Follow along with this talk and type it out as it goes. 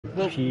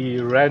Well, he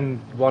ran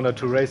 1 or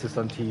 2 races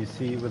on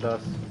TEC with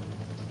us.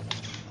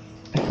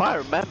 if I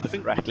remember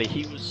correctly,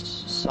 he was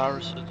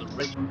Saracens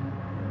original.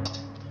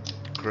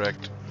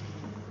 Correct.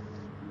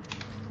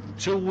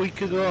 2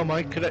 weeks ago, am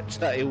I correct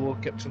that he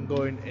kept on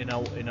going in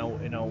out to one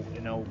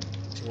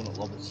at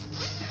Lobbers?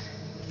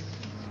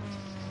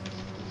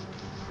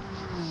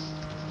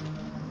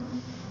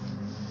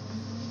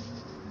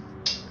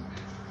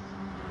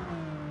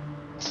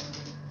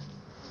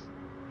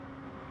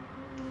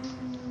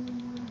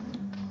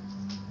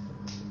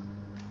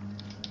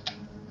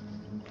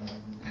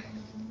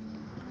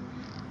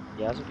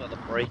 He hasn't got the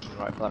braking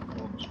right for that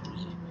corkscrew.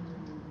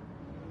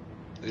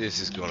 This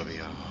is gonna be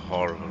a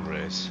horrible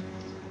race.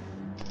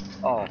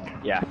 Oh,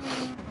 yeah.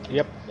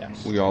 Yep.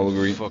 Yes. We all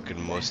agree.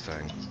 Fucking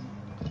Mustang.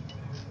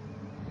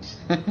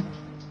 Put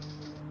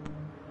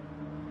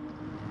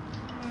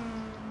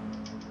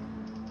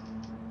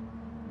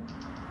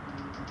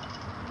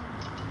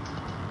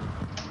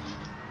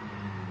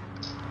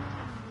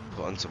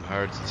on some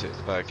hard to at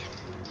the back.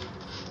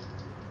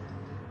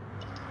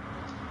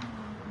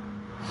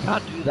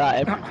 Can't do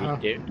that every week,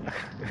 dude.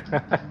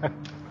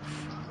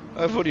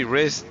 I've only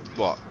raced,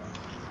 what?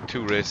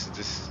 2 races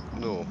this...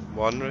 no,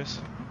 1 race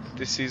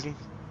this season.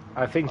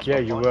 I think, yeah,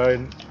 you were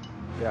in...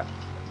 yeah.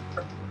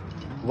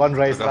 1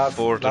 race I got last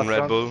 4th in Red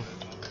round. Bull.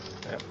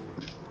 Yep.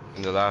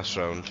 In the last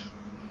round.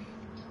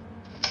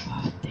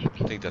 I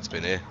think that's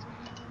been it.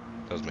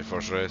 That was my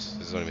first race.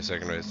 This is only my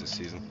 2nd race this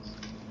season.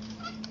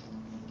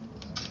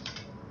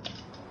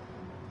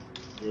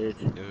 Dude,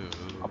 Ooh.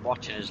 I'm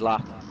watching his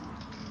lap.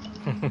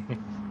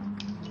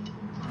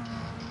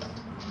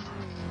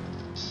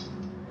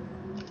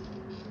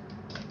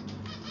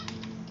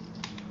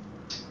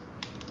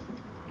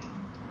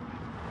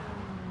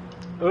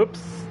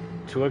 Oops,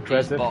 too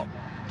aggressive.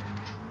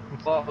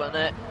 Bottling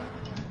it.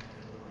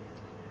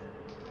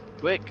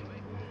 Quick,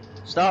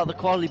 start the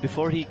quali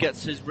before he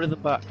gets his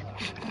rhythm back.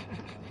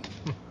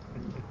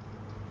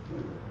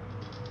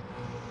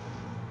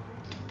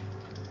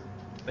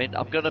 I mean,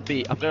 I'm gonna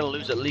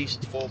lose at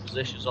least 4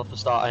 positions off the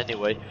start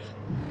anyway.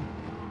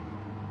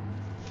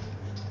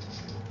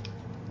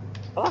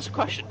 Well, that's a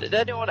question. Did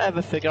anyone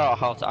ever figure out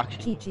how to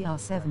actually...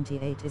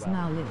 GTR78 is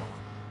now live.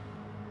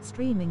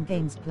 Streaming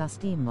games plus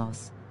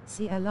DMOS.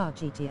 CLR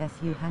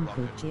GTFU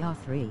Hankook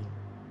Gr.3.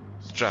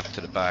 Strapped to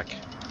the back.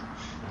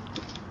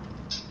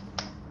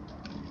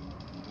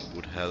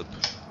 Would help.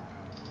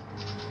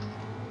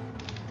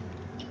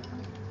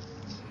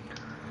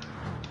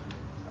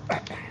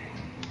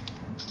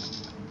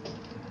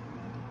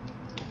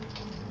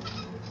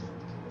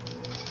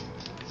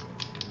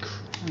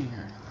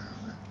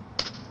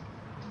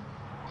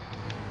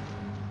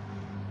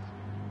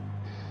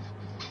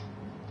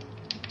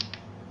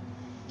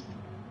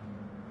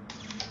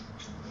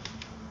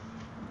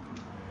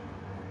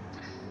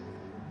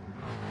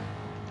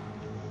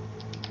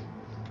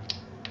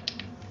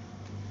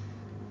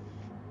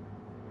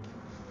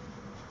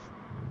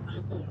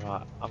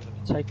 Right, I'm going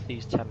to take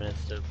these 10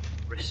 minutes to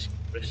risk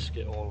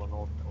it all and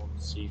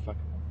see if I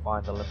can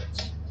find the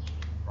limits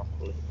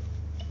properly.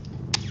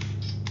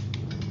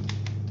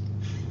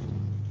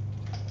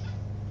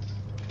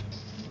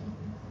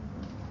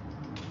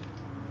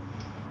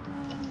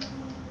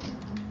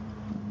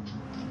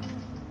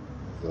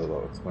 There's a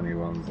lot of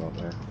 21s out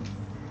there.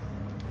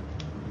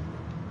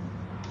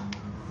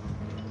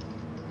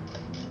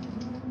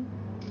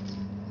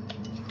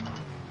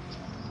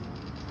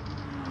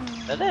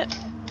 Is it?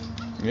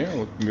 Yeah,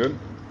 looking good.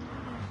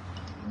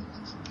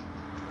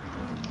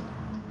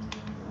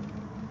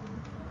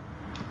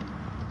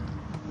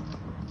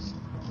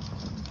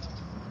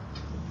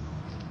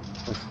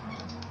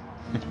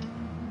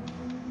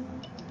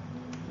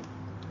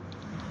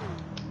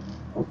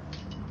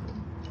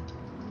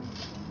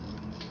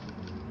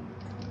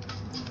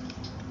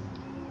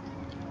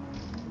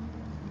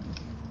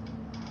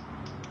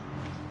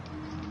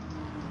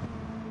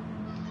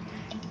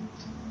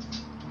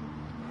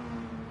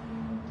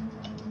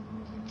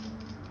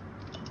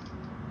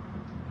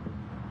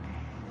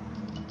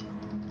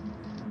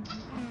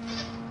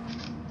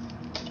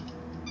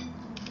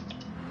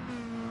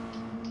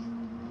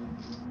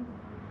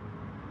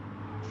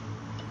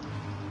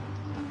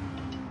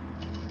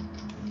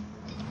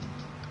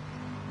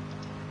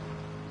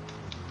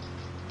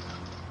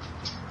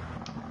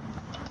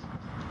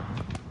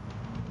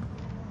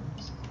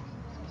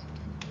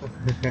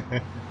 Of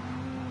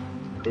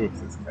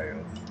course it's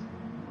chaos.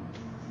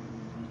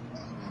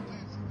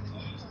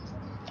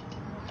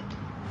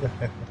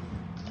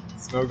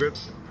 Smell good?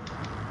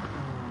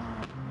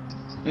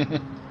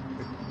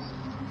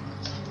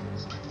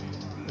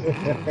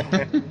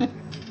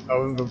 I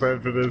wasn't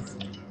prepared for this.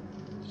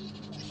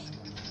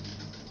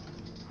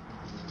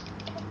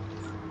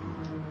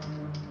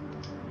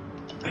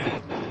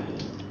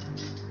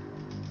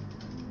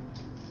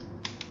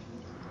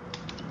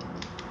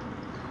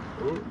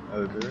 Oh,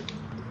 how's it doing?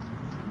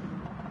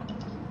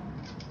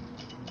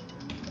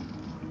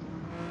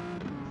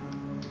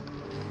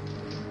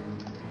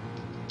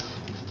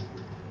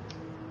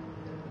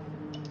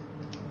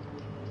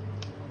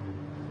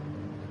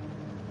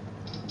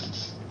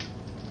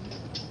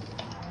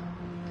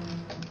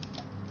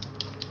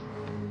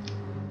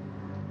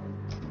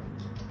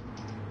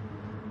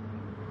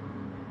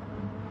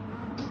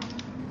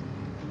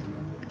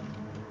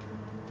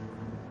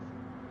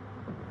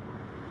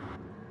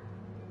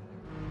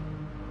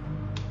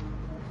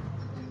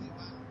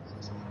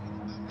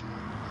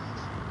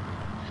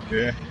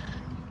 Yeah.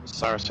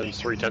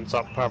 Saracens 3/10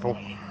 up, purple.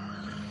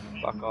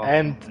 Fuck off.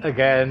 And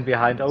again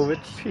behind Ovid.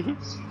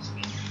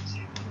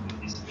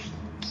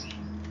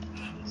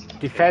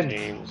 Defend,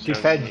 18,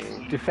 defend,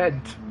 17,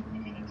 defend.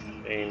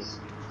 18.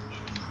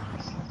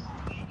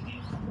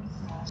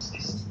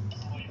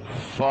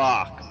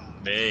 Fuck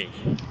me.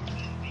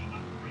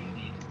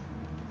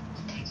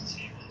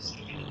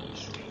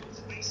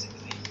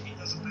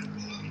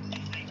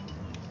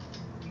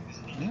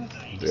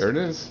 There it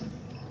is.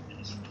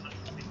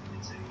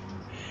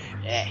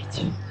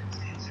 Shit.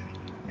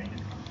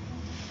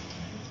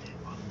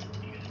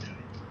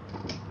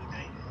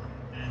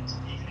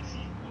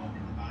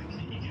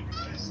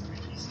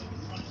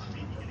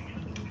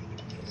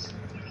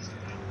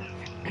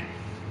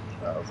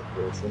 That was a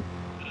close one.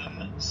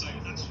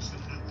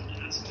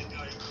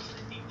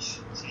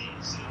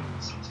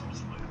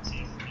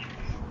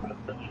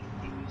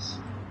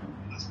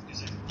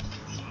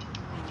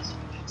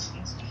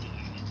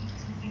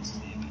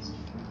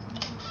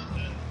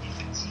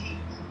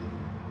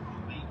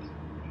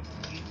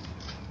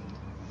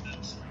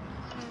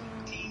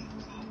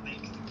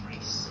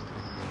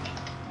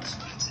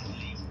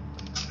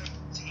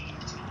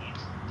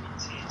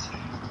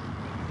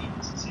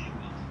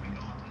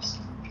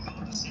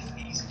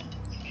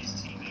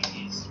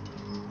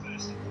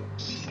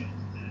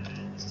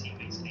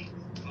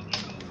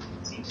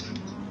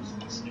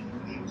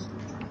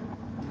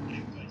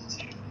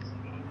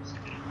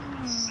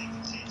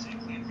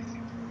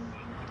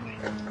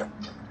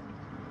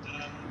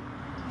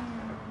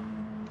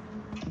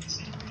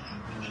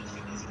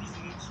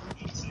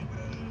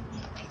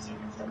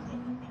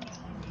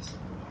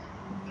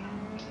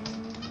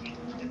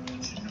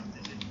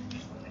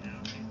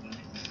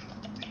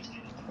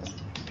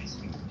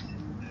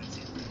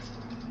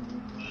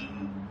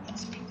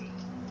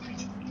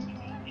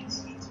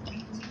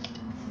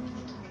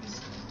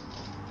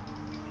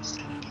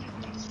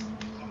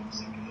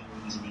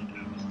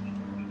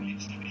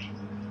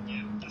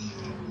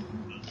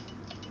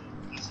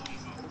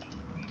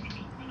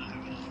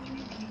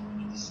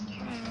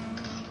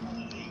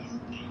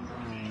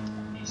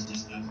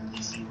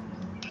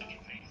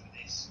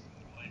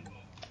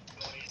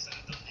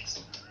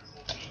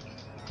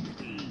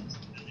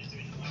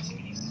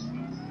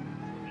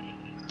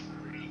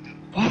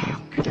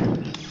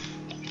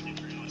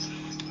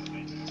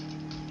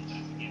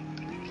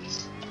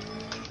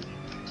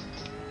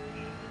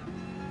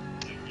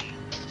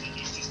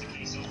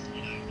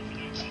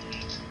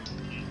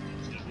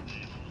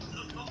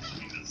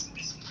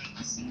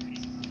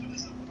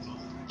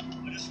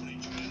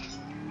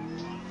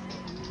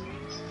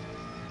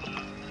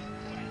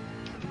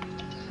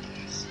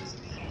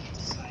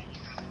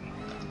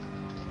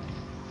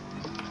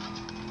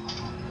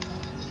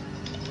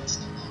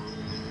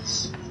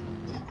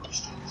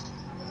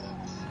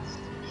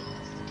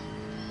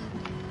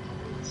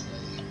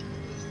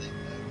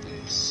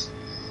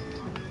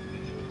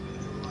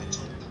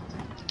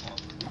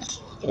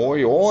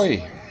 Oi,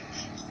 oi!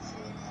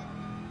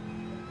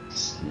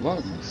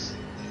 Slugs.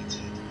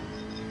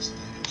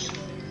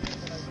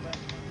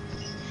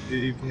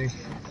 Good evening.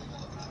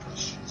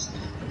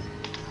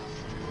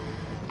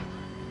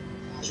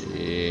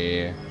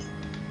 Yeah.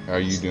 How are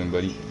you doing,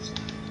 buddy?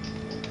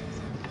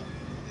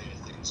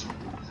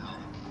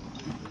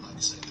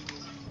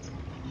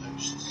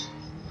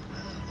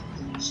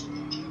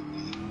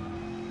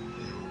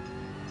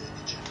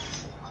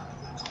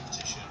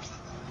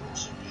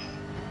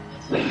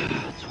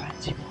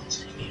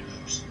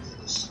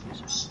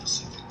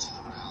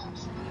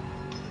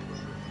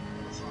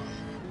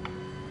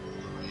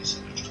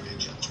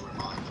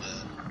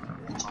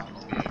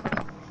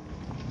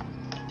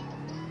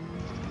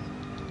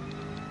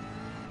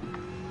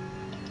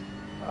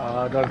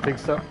 I don't think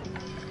so.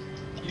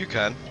 You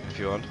can, if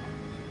you want.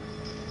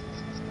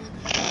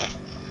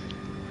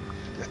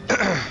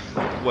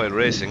 While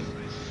racing.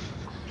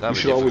 We That'd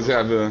be should always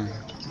difficult. have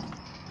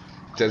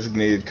a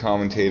designated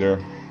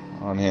commentator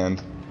on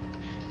hand.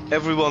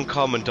 Everyone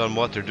comment on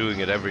what they're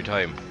doing at every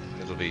time.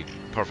 It'll be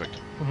perfect.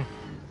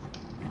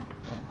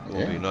 It won't be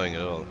Yeah. annoying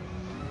at all.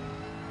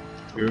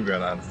 We won't be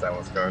able to understand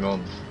what's going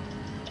on.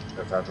 We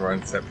have to have our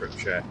own separate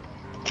chat.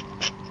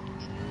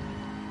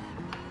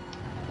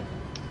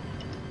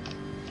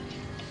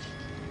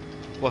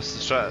 What's the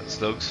strat,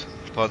 Slugs?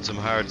 Pod some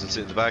hards and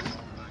sit in the back.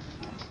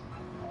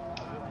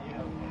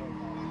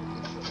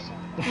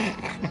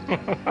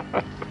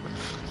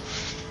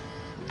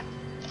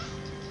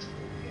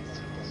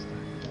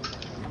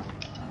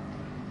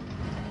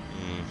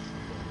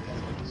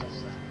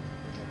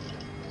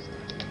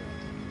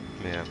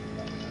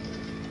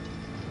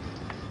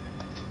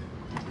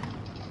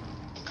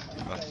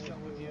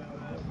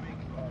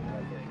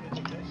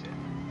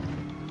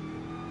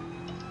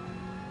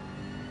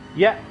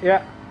 Yeah.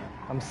 Yeah.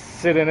 I'm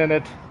sitting in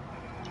it.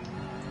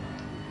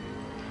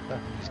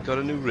 He's got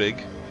a new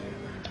rig.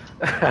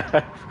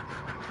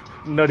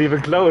 Not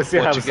even close.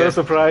 Yeah, What'd I'm you so get?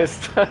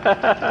 surprised.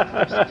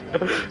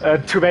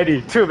 Too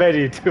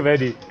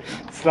many.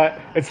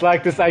 It's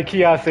like this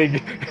IKEA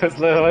thing.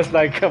 I was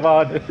like, come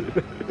on.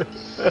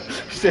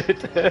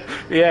 Shit.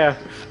 Yeah.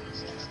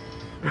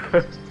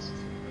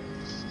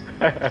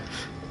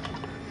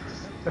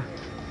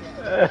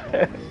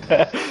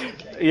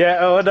 Yeah.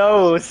 Oh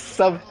no.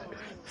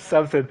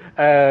 Something.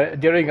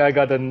 During I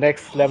got a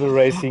next level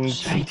racing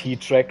GT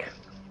track.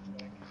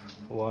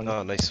 One.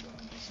 Oh, nice.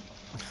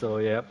 So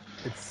yeah,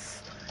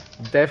 it's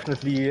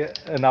definitely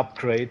an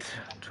upgrade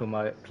to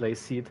my play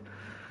seat.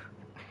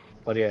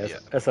 But yeah, Yeah.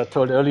 as I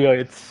told earlier,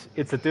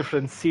 it's a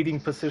different seating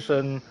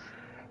position,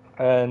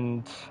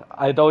 and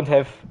I don't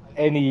have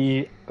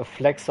any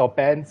flex or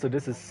band, so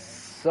this is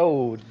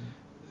so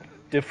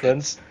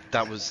different.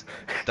 That was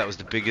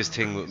the biggest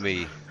thing with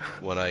me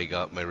when I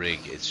got my rig.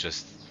 It's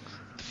just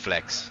the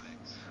flex.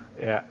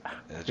 Yeah,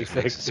 It just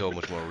makes it exactly. so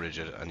much more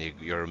rigid, and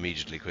you're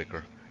immediately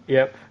quicker.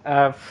 Yeah,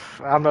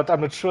 I'm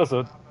not sure.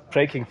 So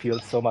braking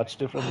feels so much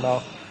different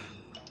now.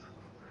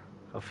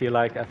 I feel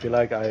like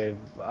I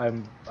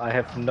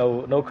have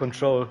no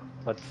control,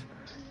 but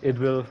it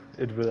will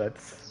at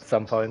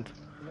some point.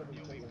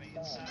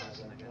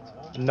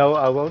 No,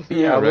 I won't be.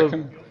 Yeah, I I will.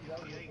 reckon.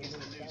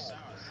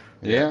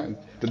 Yeah,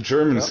 the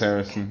German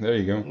Saracen. There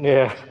you go.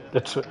 Yeah,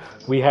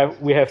 we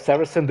have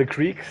Saracen the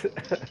Greek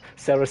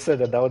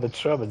Saracen and now the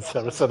German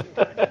Saracen.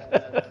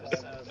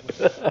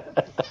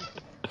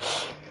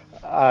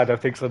 I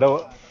don't think so.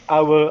 No, I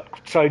will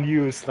try and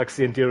use like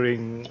the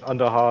enduring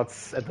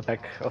underhards at the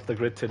back of the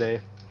grid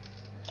today.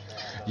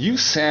 You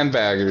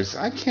sandbaggers!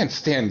 I can't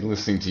stand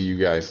listening to you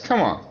guys.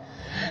 Come on.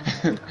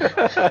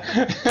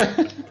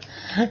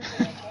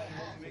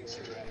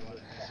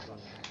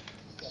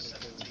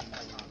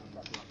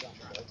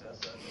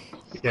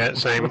 Yeah,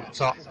 same.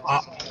 So,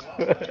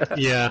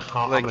 yeah,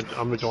 I'm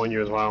gonna join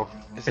you as well.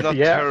 It's not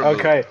Yeah. terrible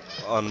Okay.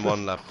 on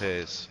one lap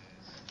pace,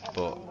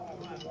 but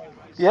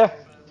Yeah.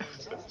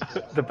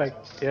 The back.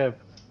 Yeah.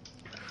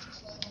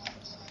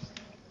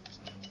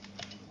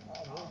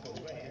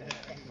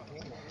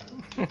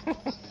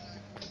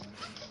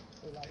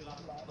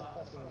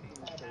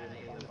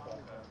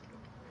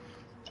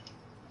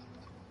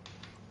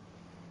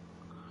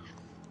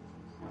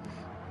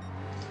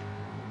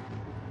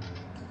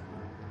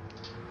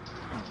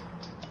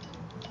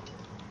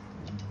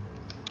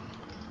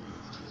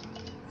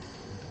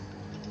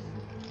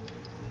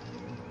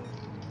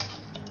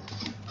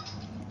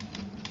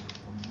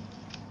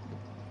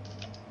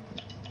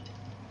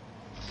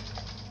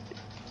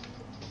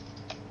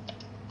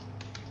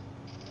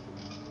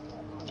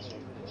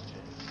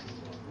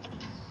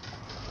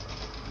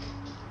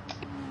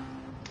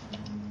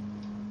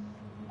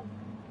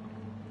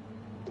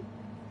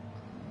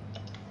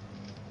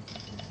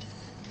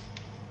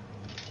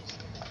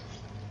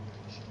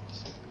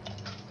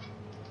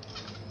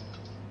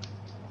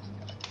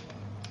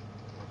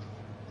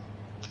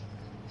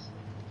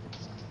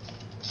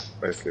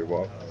 Basically,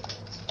 what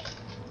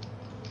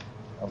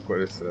I've got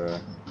this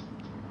the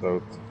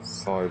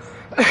side.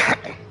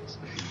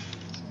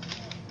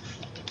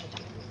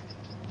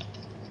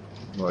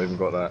 Not even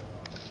got that.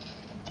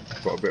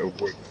 I've got a bit of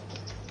wood.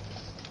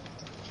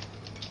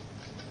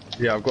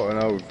 Yeah, I've got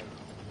an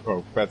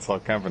old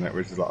bedside cabinet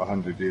which is like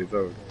 100 years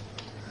old.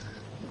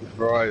 The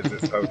variety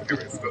is so new.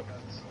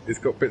 It's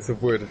got bits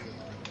of wood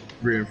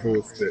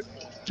reinforced it.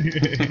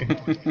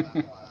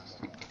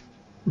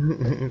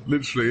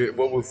 Literally, it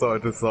wobbles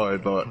side to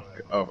side like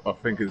I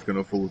think it's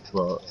gonna fall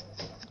apart.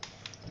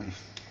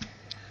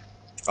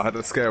 I had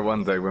a scare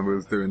one day when we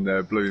was doing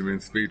the Blue Moon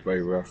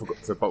Speedway where I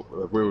forgot to bolt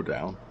the wheel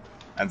down,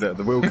 and the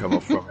wheel come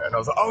off from it, and I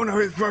was like, "Oh no,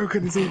 it's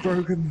broken! It's all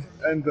broken!"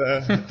 And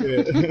yeah,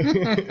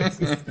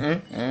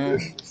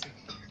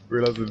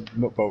 realised it's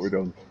not bolted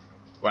on.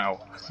 Wow.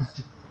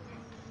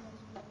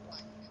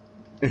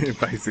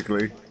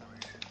 Basically,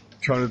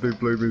 trying to do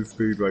Blue Moon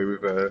Speedway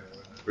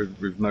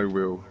with no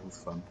wheel was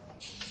fun.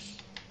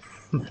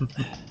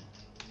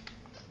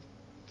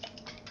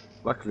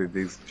 Luckily,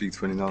 these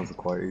G29s are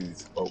quite easy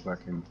to bolt back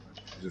in.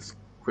 Just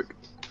quick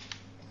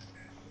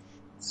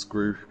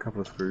screw,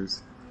 couple of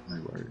screws,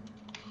 no worry.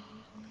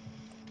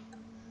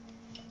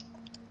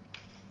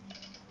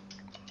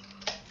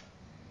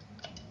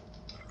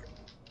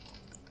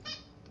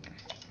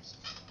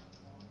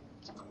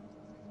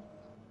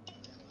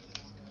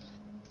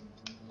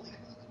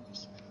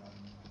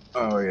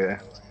 Oh yeah.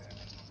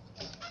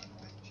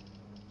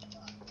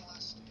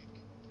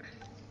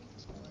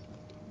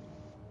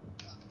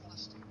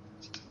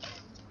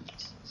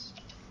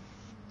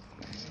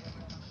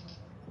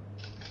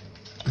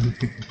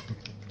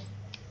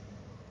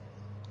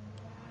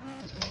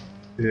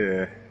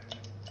 Yeah.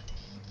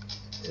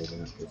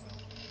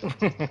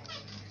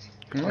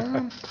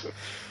 Well,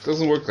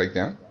 doesn't work like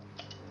that.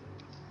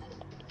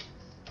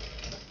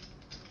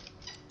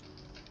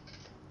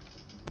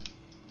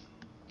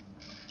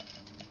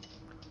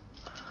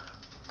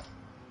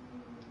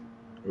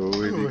 Oh,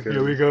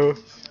 Here we go.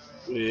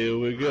 Here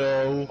we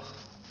go.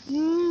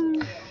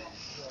 Woo!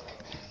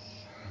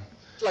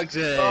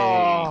 Flexing!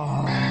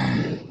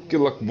 Good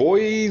luck,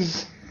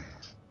 boys.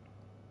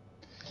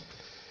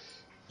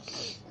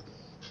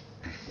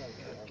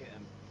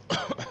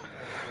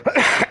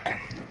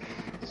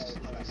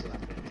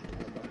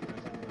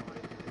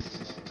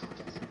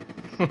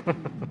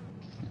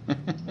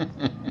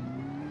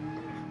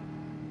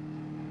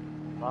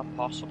 Not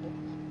possible.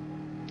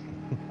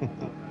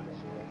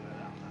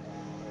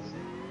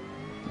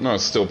 No,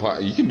 it's still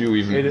you can do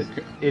even.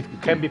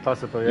 It can be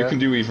possible. Yeah. You can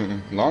do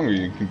even longer.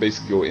 You can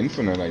basically go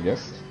infinite, I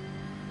guess.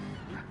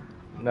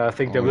 No, I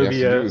think All there you will have be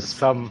to do is-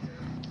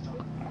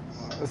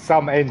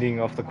 some ending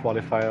of the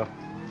qualifier.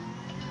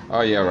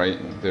 Oh yeah, right.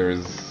 There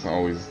is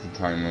always the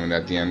time limit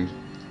at the end.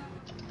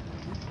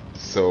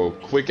 So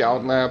quick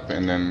outlap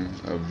and then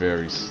a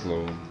very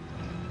slow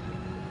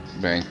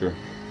banker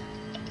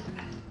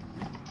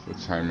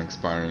with time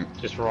expiring.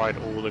 Just ride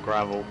all the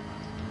gravel.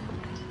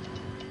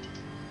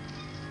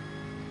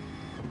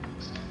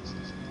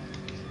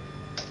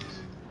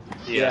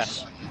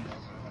 Yes.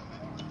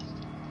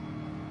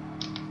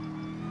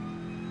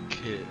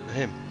 Kill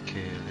him,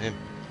 kill him.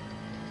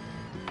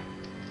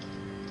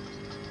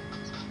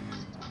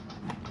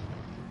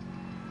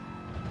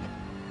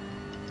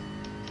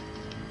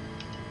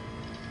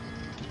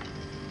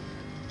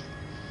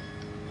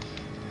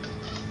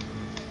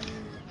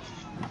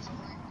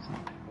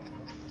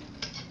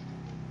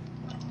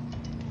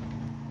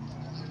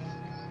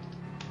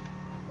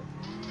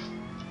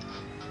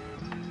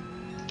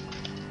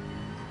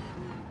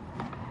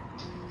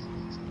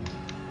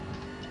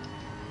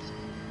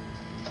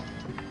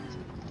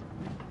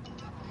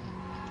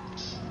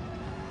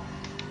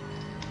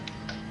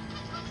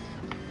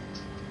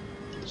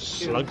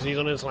 Slugsy's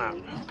on his lap.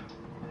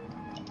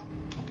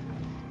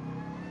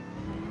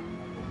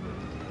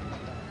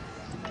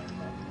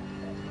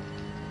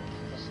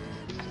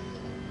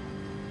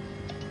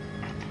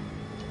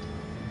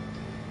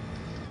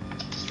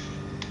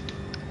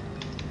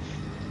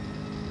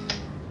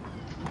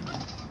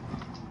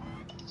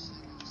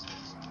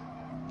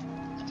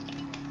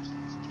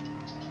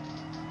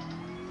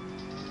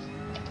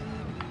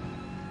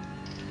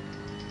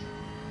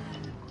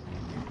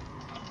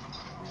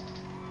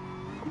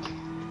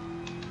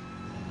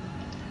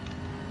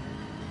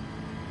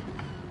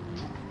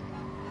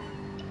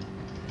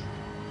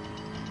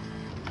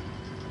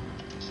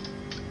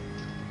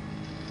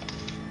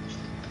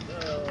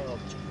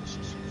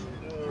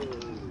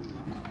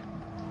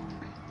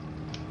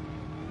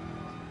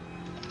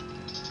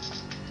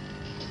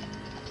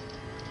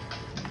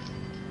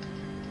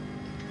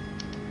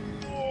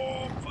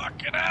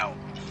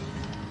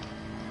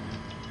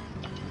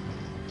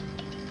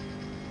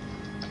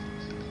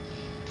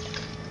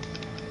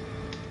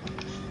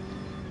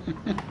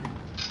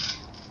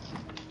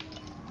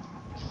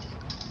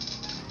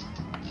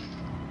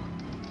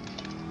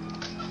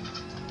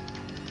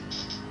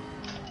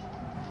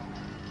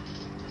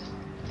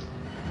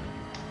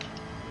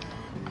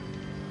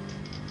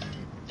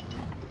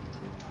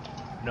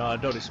 No,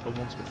 I'd already spun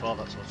once before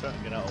that, so I was trying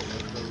to get out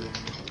of it.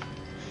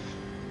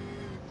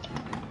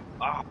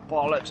 Ah,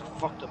 bollocks, I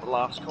fucked up the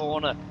last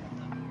corner.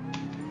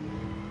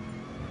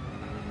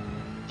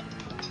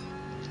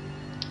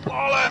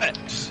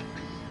 Bollocks!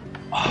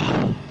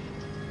 Oh.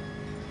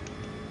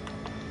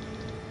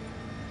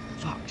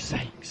 Fuck's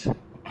sakes.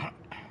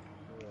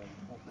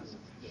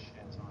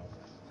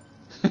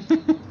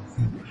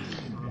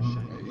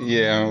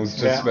 Yeah, I was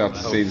just about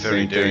to say the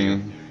same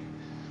thing.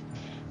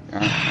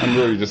 I'm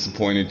really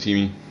disappointed,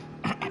 Timmy.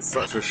 It's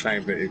such a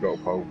shame that you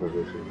got pole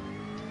position.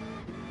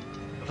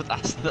 But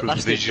that's the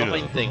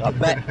annoying thing. I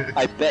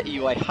bet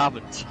you I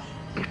haven't.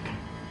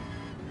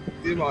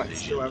 You might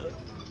still have it.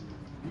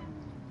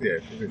 Yeah,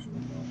 provisional.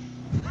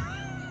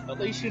 At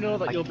least you know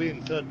that you'll be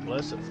in third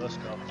place at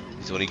first car.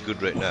 He's only good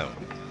right now.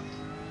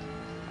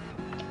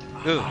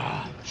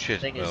 Oh, shit.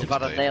 The thing is, if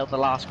I'd have nailed the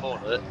last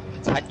corner,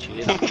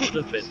 potentially that would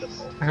have been the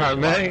fault. Alright,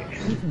 mate.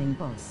 Evening,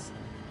 boss.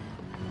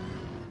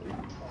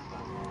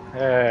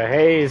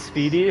 Hey,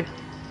 Speedy.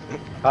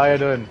 How you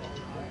doing?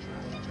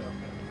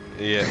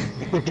 Yeah.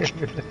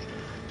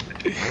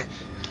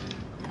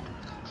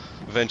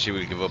 Eventually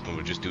we'll give up and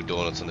we'll just do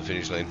donuts on the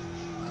finish line.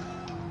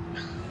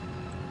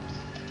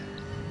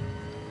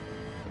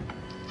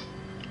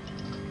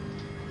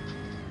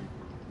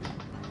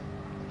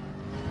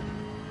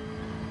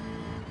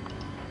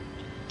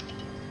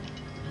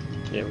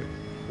 Yeah,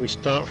 we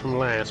start from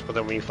last, but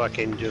then we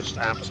fucking just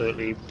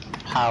absolutely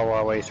power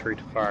our way through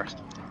to first.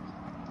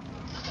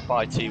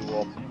 Bye,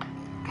 T-Warp.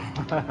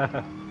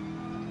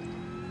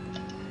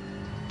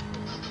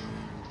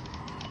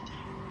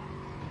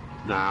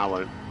 Nah, I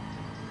won't.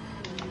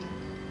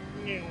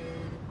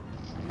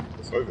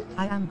 It's over.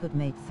 I am good,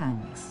 mate,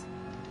 thanks.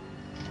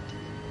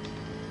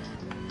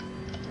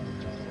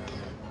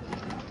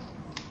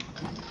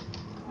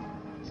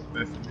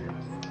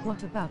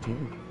 What about you?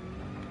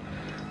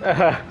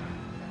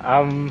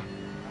 I'm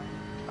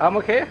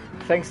okay.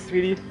 Thanks,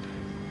 Speedy.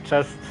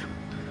 Just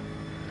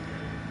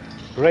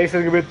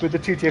racing a bit with the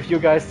GTFU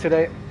guys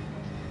today.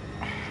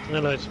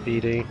 Hello,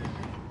 Speedy.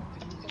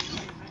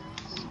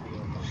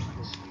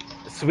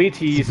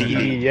 Sweetie,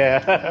 Speedy,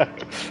 yeah.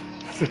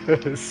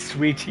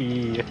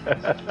 Sweetie.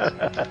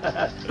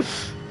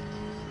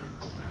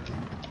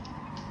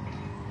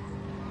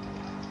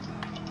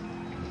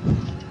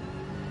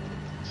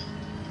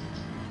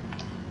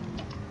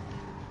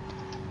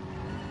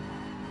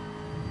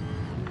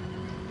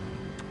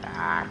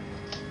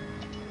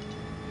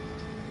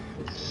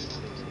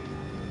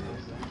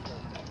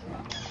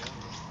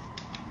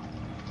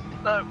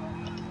 No.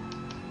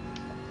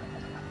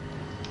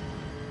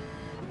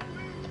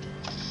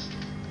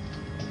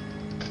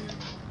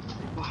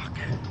 Fuck.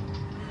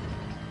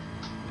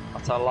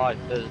 That's a light.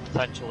 There's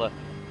potential there.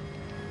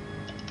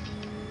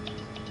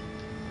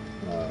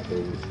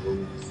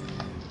 Balls.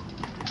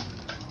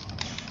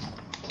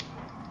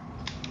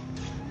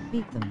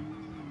 Beat them.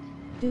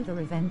 Do the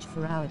revenge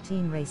for our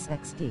team race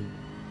XD.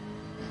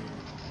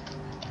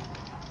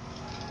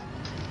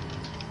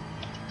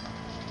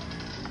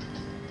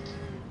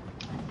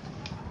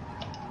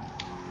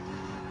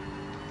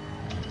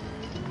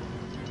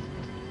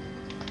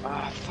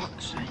 Ah,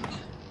 fuck's sake.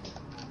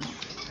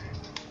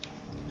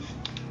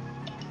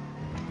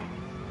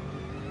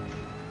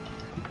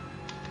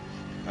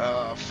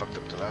 Ah, fucked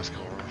up the last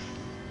corner.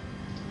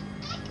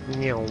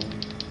 No.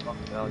 Fuck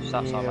hell, just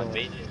outside my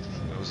beat.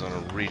 I was on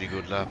a really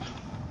good lap.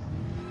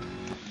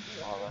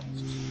 Alright.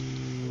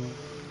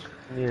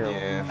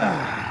 Yeah.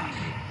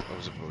 I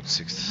was about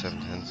 6 to 7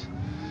 tenths.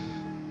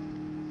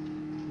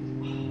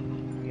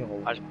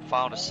 I just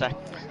found a second.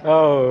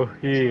 Oh,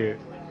 here.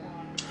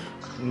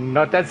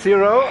 Not that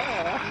zero.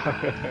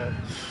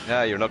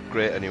 Yeah, you're not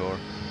great anymore.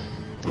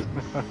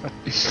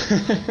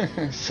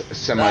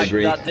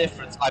 Semi-great. That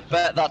difference, I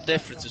bet that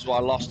difference is why I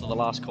lost on the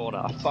last corner.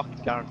 I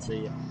fucking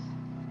guarantee you.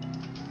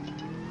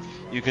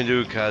 You can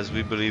do it, Kaz.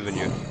 We believe in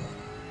you.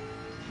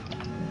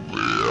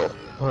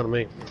 Pardon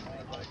me.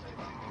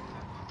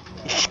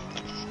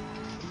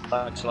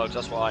 Thanks, Logs,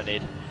 that's what I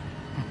need.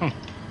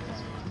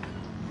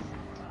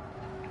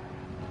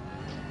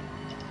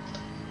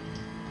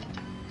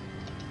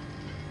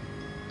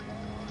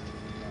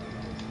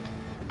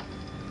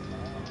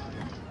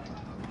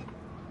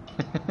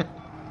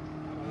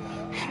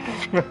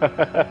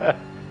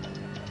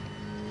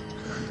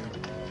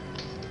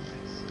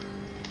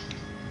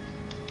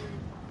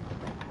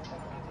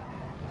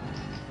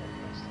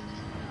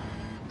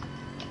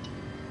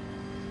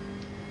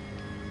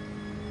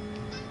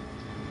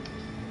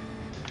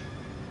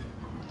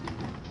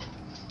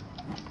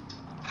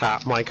 Ha,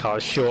 my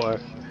car's shorter.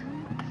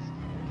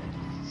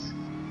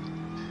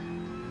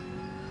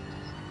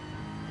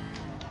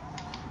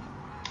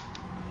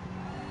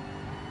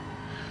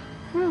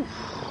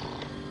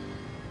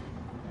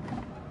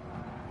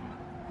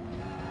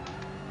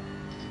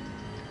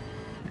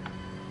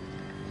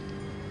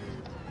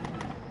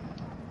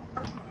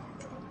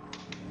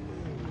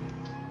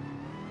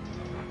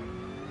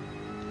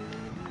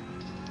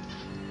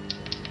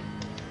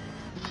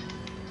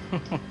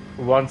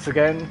 Once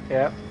again,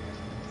 yeah.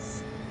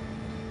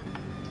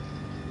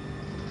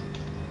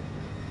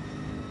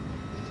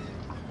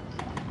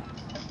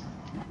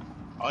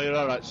 Oh, you're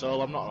alright,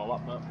 Sol. I'm not on a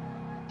lap, mate.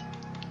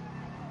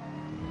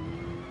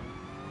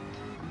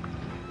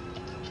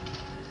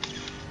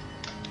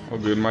 Oh,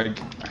 good, Mike.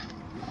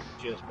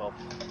 Cheers, Bob.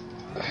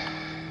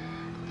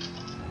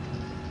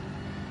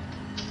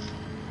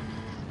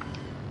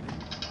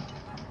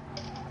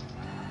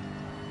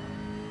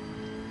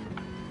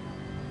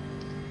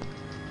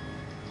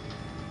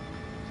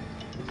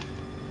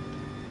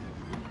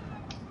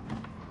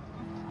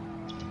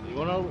 You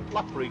want a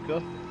lap,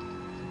 Rico?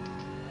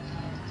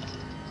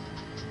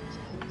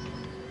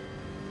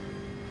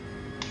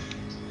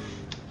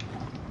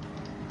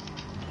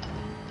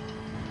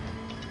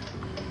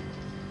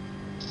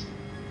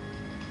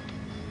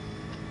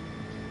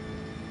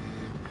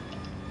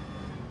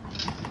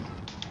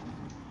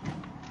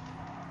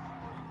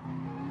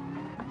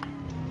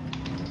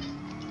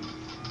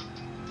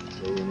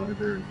 What am I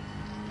doing?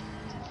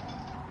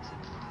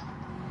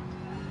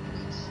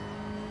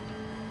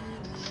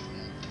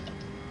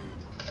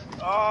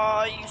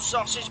 Oh, you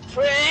sausage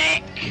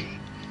prick!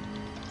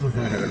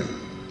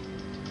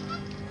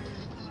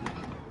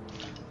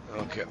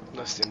 Okay,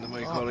 that's the end of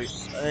my Oh, quality.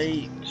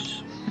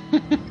 sakes.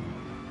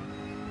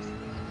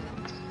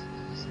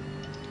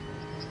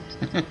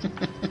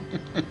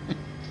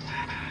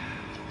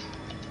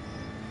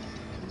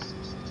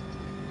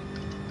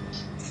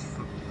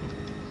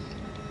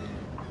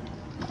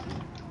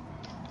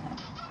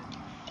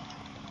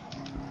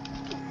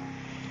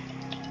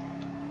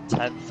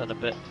 Tenth and a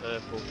bit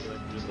purple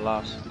going into the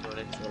last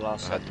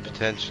I had the sector.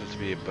 potential to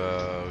be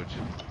about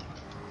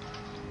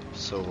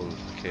Soul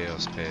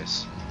Chaos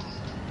pace.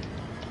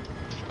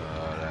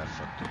 But I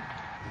fucked up.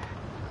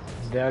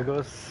 There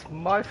goes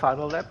my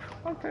final lap.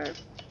 Okay.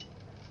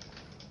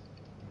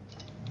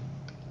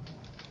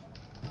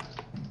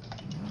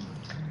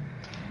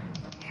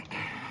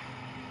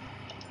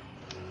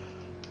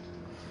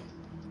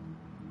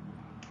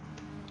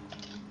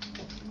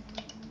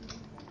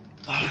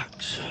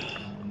 Alex.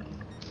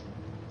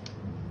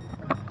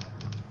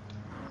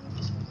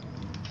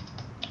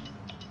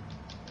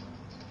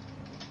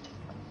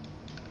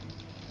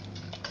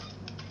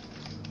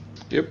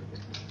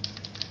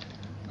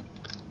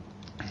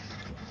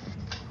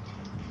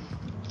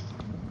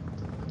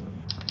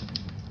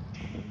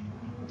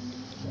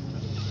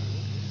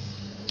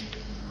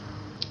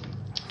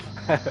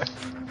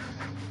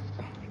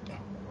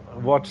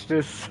 Watch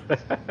this.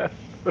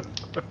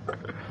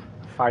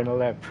 Final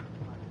lap.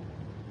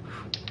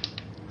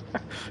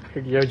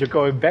 You're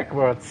going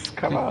backwards.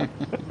 Come on.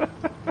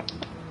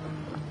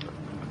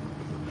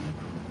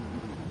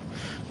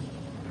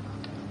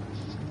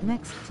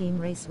 Next team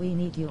race we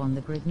need you on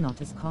the grid, not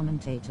as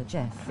commentator,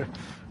 Jeff.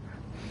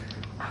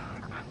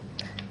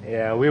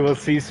 Yeah, we will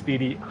see,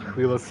 Speedy.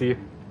 We will see.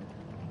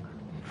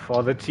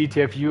 For the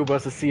GTFU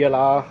versus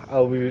CLR, I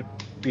will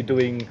be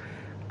doing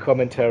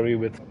commentary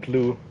with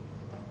Blue.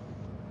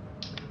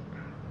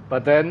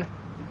 But then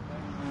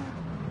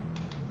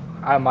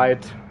I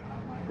might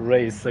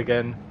race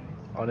again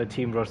on a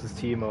team versus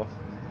team or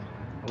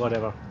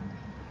whatever.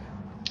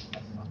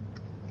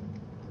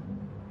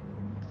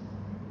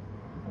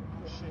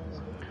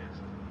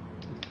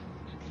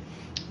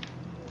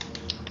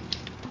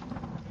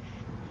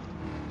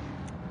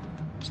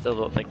 Still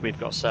don't think we've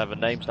got 7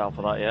 names down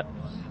for that yet.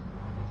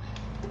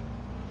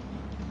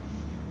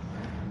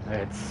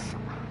 It's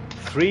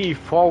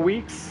 3-4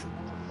 weeks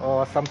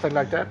or something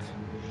like that.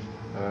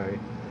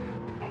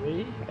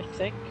 3, I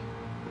think.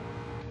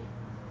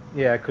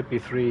 Yeah, it could be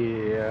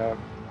 3.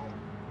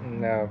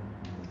 No.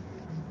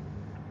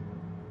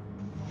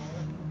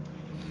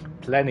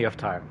 Plenty of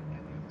time.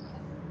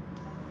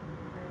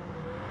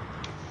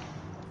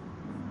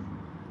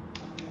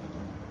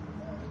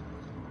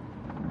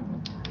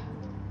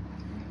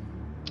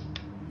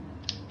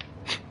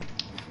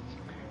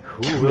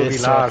 Who will be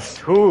last?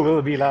 Who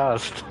will be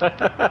last?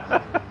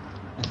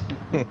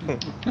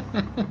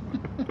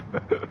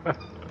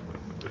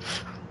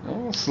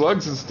 Oh,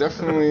 Slugs is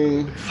definitely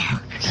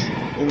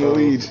in the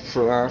lead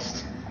for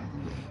last.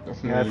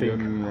 Definitely Yeah, I think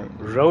getting right.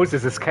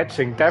 Roses is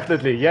catching,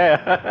 definitely,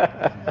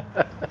 yeah.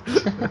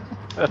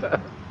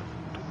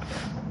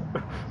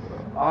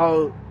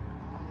 Oh.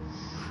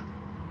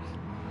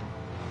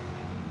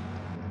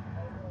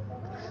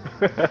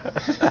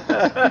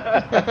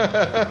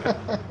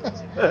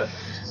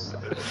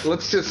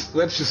 let's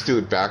just do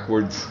it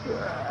backwards.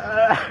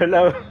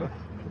 No.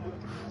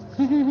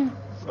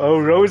 Oh,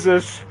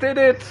 Roses did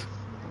it.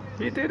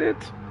 He did it.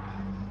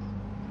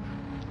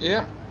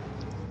 Yeah.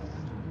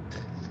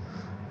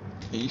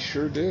 He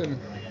sure did.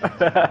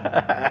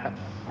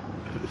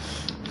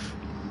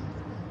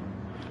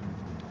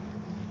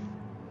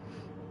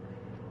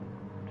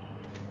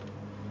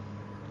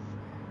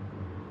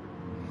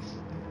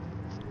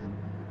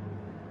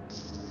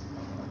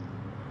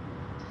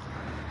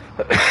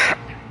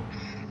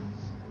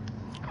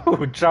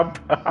 Oh, jump.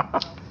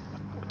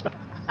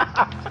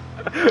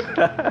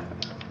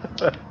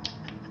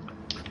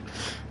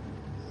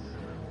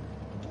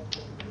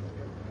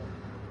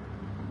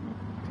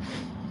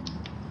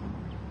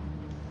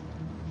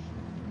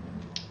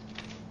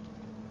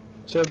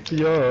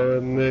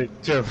 Champion.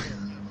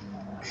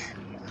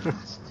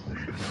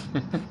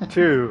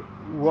 2,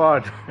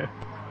 1.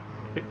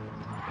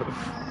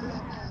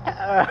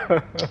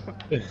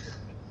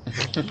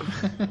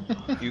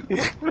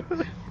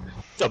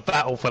 It's a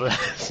battle for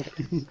that.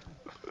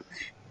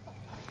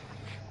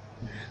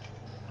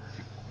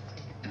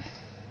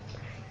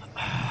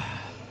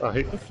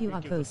 If you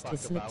are Ghost,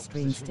 is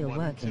Slipstream still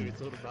working?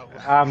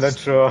 I'm not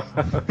sure.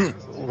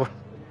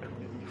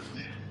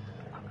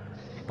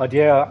 But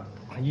yeah,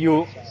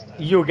 you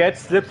get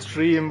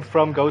Slipstream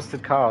from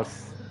Ghosted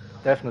Cars,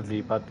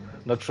 definitely, but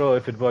not sure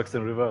if it works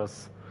in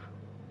reverse.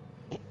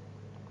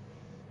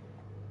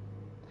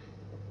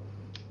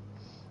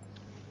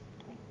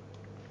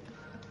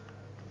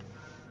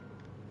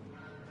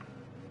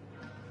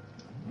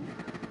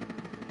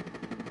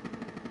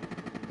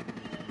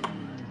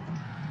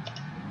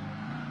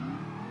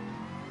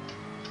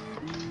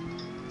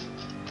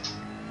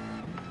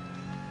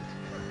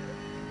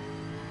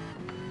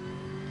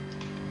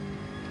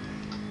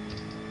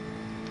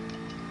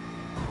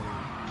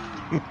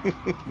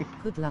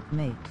 Good luck,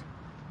 mate.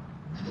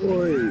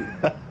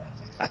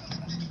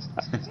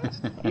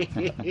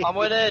 I'm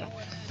winning!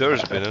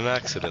 There's been an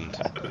accident.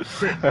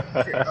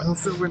 I'll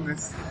still win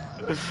this.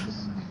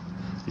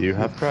 You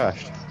have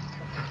crashed.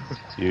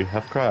 You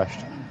have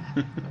crashed.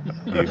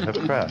 You have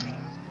crashed.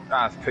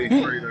 That's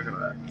P3, look at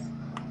that.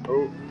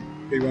 Oh,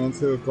 P1 and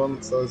 2 have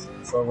gone, so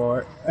I'm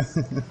alright.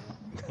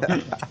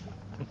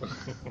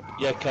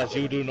 Yeah, Kaz,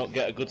 you do not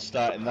get a good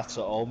start in that at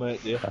all,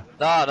 mate, do you?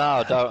 No,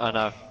 I don't, I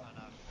know.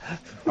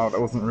 Oh, that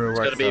wasn't real race.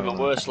 It's going to be even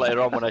worse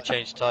later on when I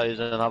change tyres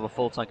and have a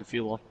full tank of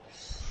fuel on.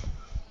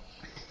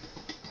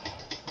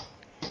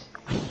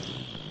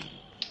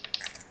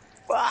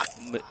 Fuck!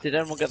 Did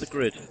anyone get the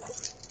grid?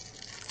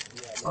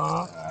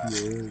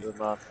 Good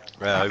man.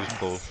 Yeah, I was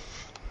full.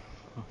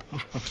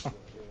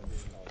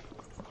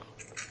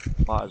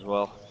 Might as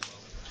well.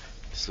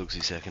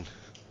 Slugsy second.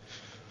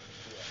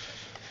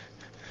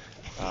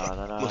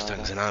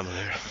 Mustang's an animal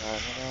here.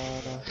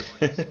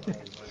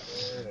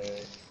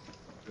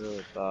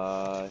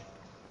 Goodbye.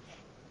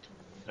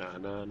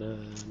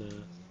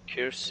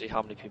 Curious to see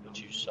how many people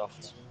choose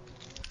soft.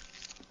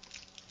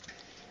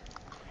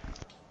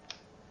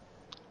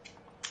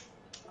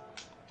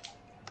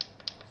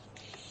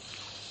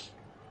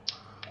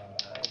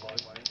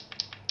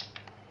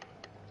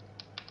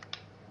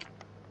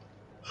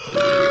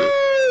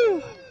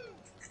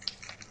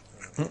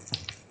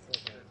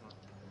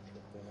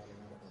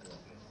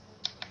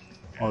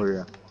 Oh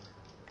yeah.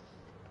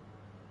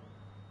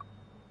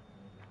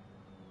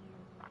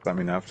 That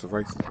mean I have to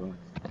race as well.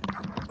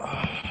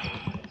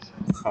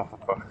 Oh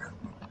fuck.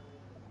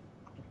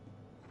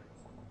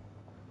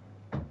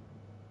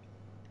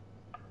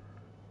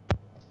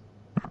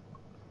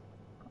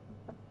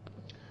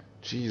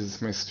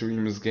 Jesus, my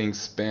stream is getting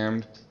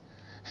spammed.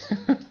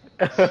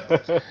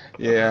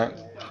 Yeah.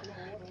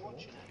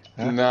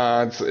 Huh?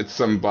 Nah, it's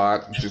some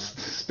bot just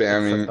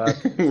spamming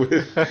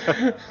with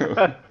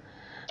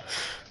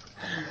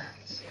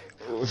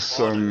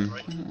some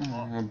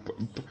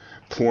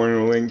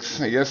porn links,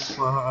 I guess.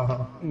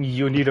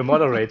 You need a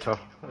moderator,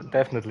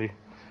 definitely.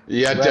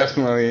 Yeah,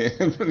 definitely.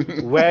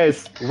 Where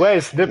is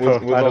Nipper,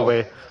 by the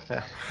way?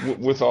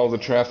 With all the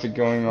traffic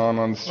going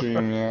on the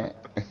stream, yeah.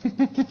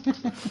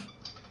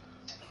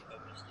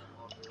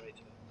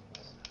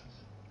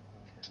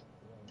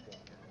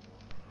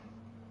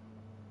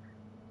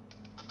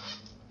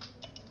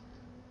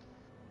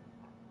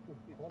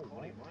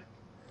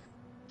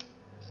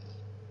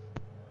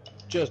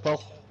 Cheers,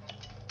 Paul.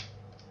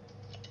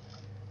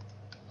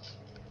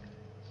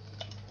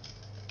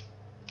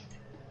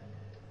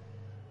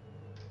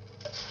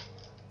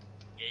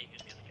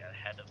 Jaeger's gonna get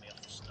ahead of me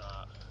off the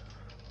start.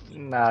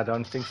 Nah, I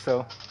don't think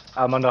so.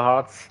 I'm on the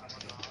hearts.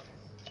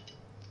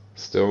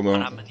 Still though,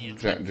 I'm in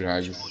the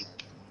Drags.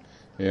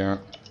 Yeah.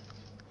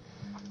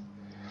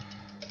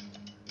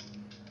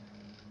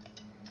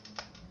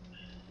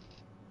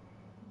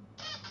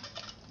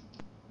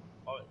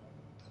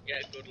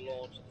 Get a good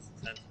launch at this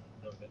incentive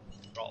and get the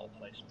throttle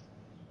placement.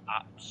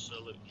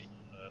 Absolutely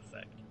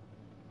perfect.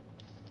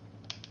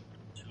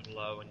 Too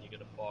low and you're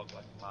gonna bog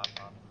like a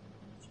madman.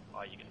 Too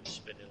high, you're gonna be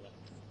spinning like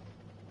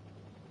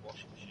a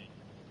washing machine.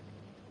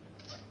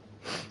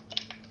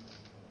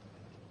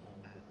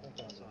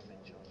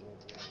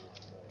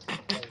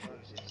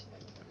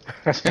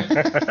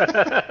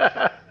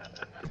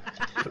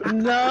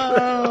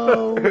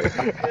 No!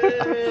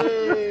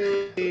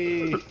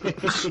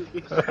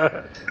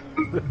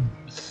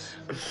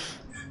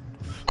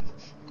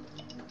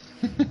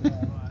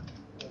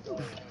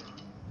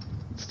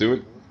 Let's do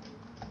it.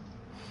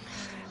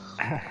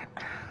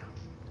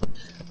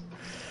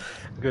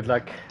 Good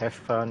luck, have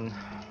fun.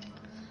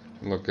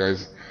 Look,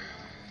 guys.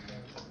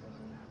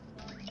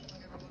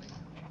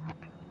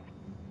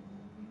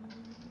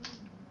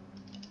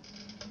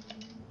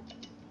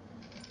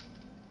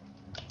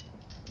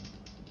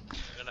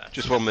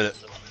 Just 1 minute.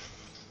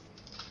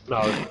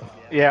 No.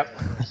 Yeah.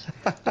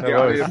 No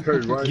worries.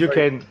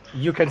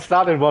 You can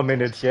start in 1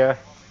 minute, yeah.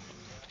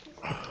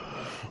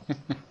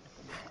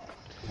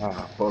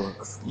 Ah,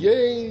 bollocks.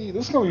 Yay,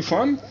 this is gonna be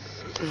fun.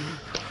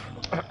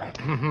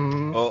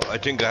 Oh, I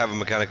think I have a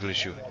mechanical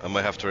issue. I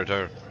might have to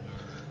retire.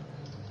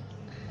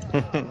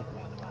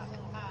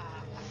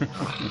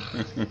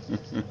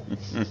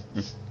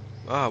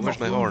 Ah, where's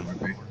my horn?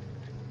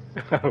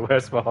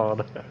 Where's my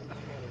horn?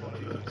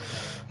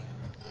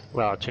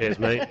 Well, cheers,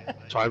 mate.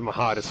 Tried my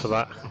hardest for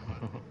that.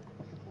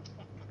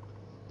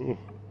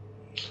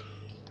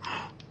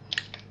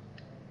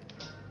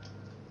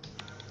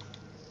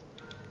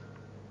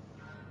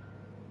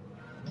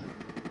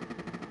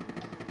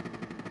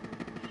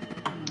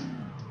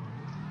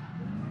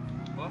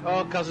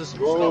 Oh, Kaz has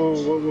stopped. Whoa.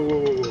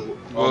 Whoa.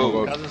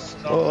 Oh, Kaz has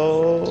stopped.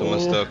 Oh.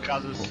 Someone's stuck.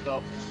 Kaz has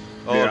stopped.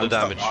 Oh, yeah, the I'm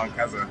damage. stuck on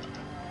Kazza.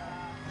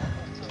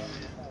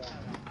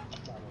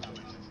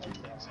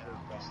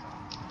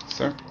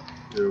 Sir?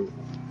 Ew.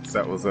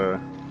 That was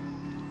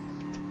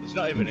He's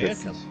not even here,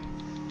 Kaz.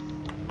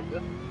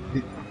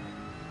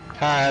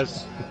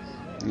 Has.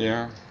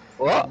 Yeah.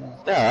 What?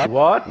 Yeah.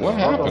 What? What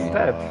was happened?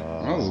 that?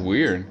 That was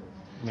weird.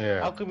 How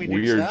Yeah. can we do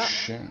Weird that?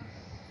 shit.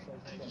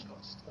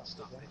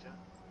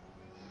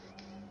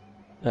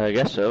 I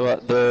guess so.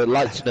 The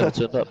lights never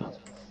turned up.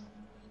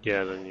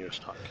 Yeah, then you're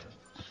stuck.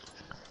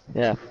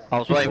 Yeah, I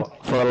was waiting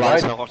for the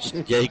lights and I watched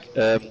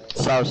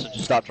Saracen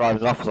just start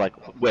driving off. I was like,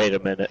 wait a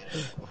minute.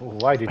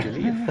 Why did you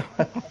leave?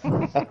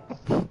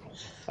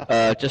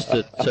 Just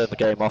to turn the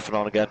game off and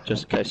on again,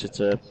 just in case it's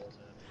a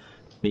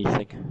me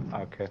thing.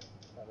 Okay.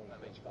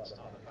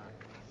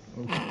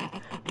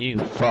 You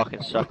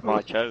fucking suck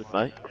my chode,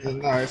 mate.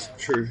 no, it's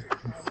true.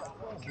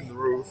 In the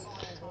rules.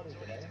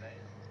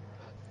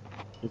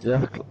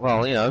 Exactly.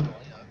 Well, you know,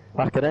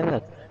 back it in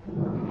then.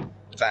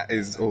 That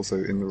is also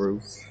in the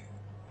rules.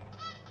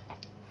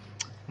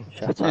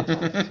 Shut up.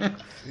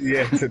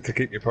 Yeah, to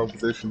keep your pole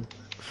position.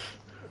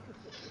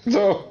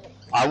 So.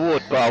 I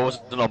would, but I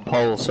wasn't on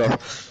pole, so.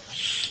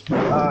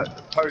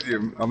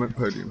 Podium. I meant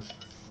podium.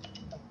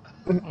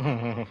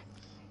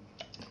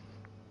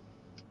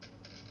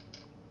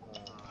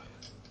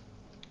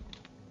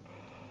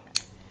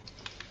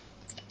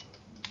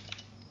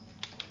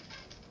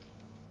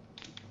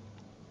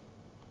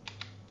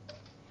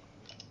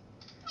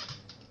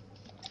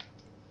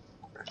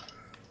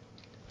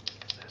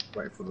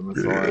 Wait for the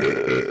Messiah.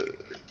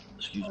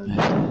 Excuse me.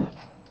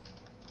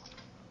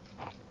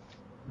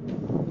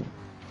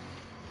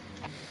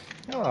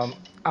 Oh,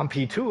 I'm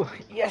P2.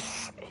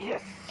 Yes,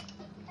 yes.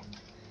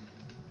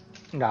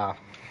 Nah.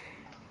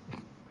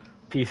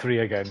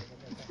 P3 again.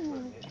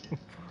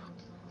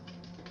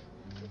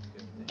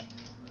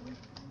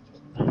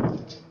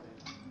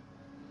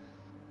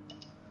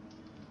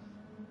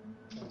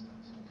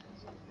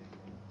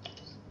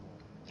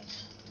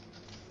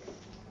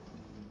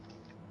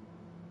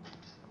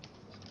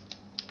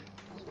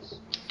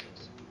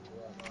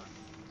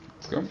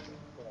 go.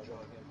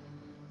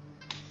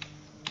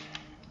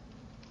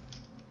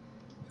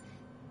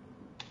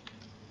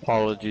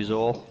 Apologies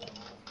all.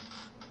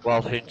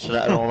 Well,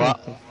 internet and all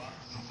that.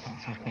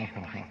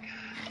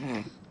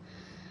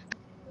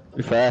 To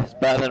be fair, it's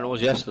better than it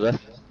was yesterday.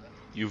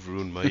 You've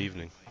ruined my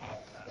evening.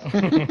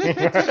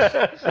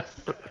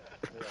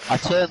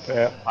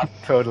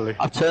 Totally.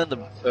 I've turned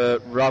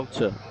the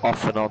router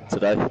off and on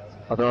today.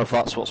 I don't know if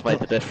that's what's made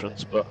the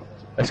difference, but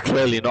it's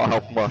clearly not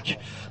helped much.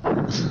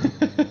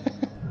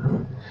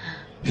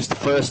 It's the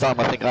first time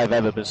I think I've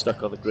ever been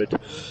stuck on the grid.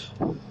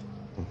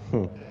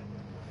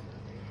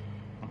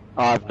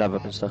 I've never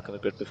been stuck on the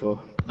grid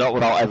before. Not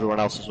without everyone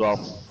else as well.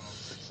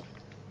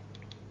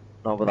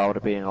 Not without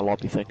it being a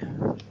lobby thing.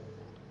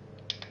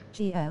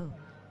 GL.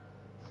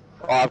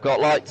 Oh, I've got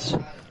lights.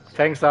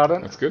 Thanks,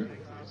 Arden. That's good.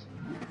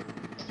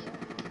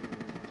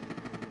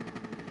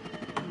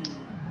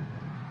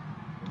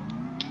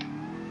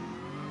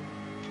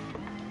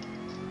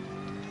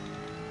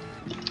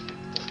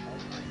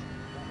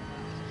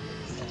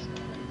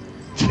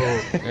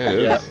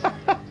 Yeah.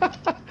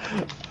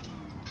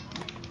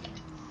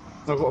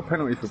 I got a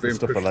penalty for being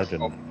pushed a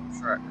legend. off the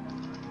track.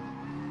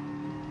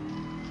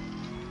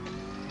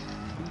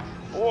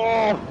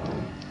 Oh!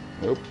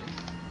 Nope.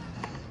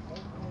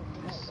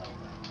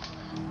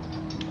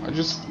 It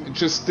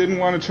just didn't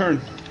want to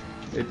turn.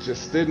 It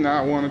just did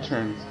not want to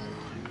turn.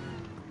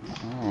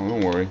 Oh,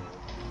 don't worry.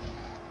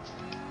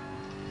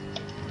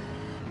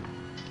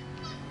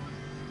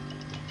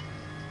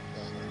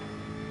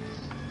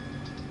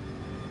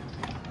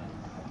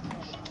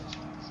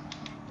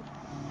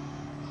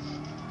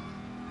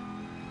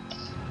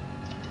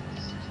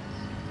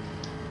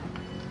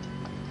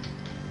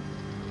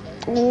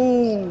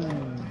 Ooh.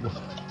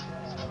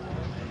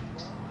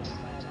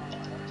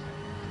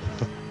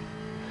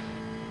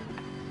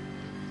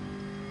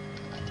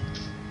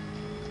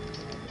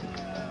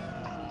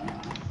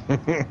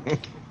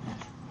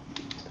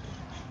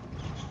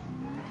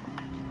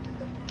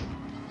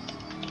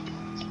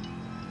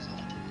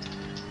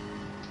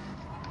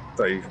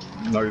 Dave,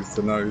 nose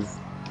to nose.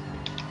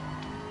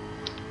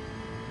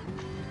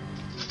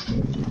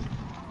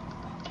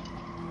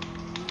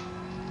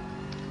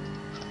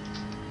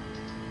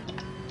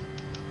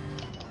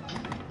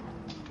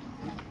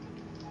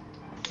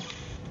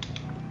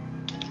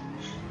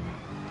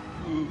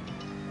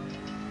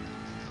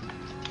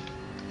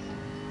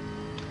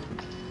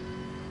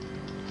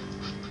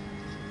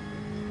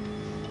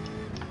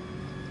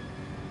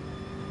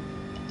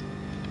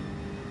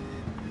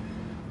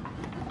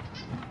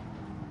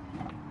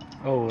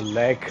 Oh,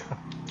 lag.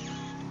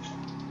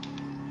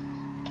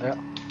 Yeah.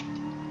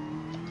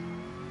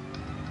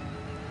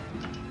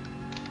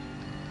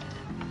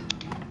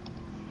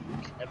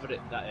 Never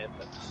hit that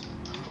apex.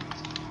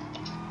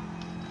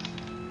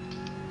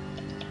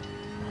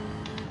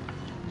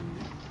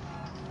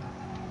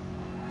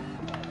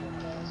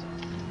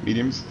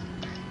 Mediums.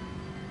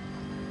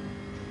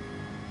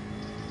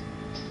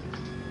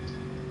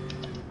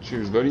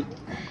 Cheers, buddy.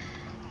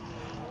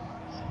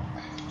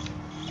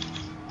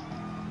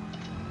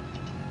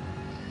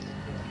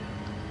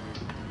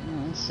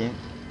 Oh, that's it.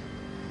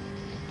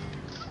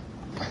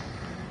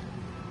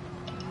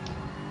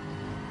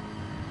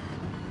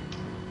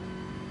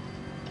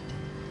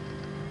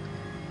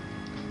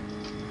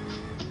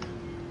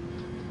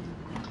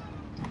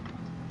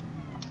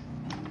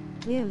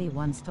 Clearly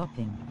one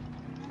stopping.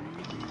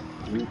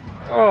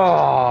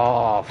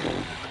 Oh.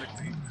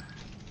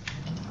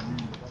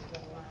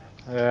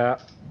 Yeah.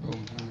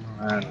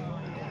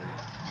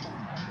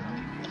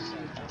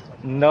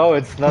 No,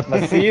 it's not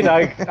my seat.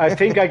 I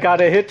think I got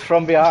a hit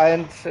from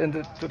behind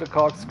to the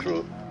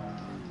corkscrew.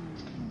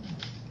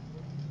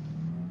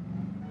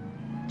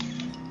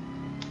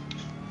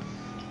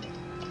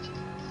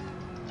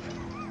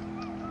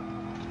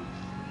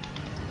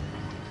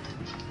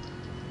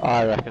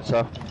 I reckon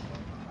so.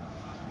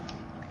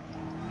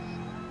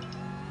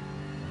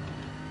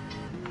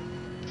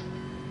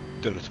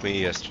 Done it to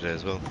me yesterday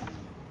as well.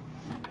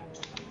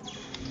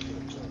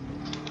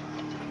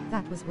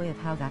 That was weird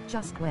how that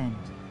just went.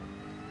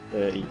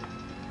 30.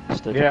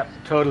 Yeah,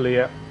 totally,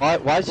 yeah.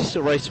 Why is he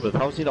still racing with?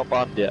 How is he not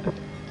banned yet?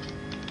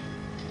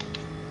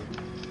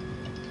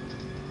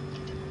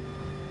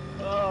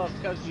 Oh,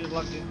 because you're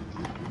lucky.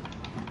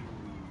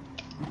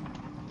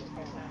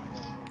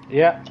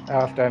 Yeah,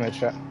 half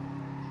damage, yeah.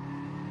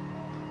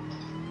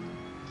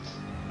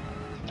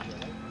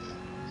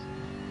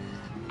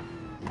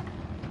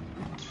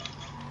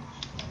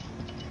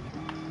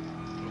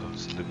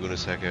 It's Laguna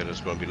Seca, there's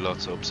going to be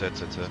lots of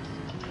upsets, I'd say.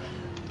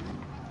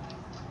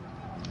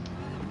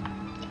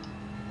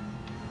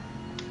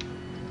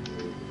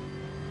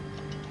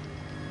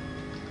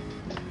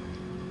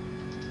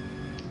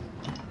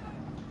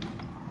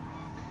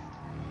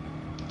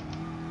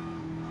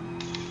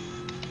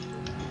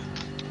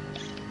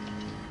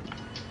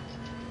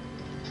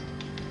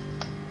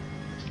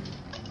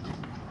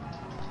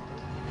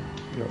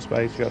 You got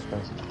space, you got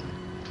space.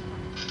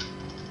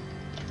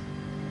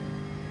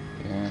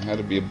 Yeah, I had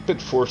to be a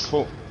bit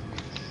forceful.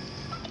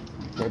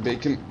 By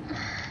Bacon.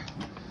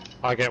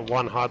 I get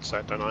one hard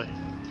set, don't I?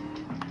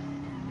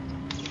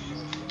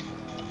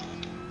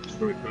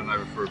 Probably pulling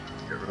over for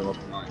get rid of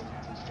off the night.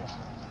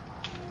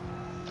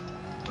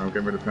 I'm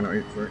getting rid of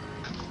penalty, sorry.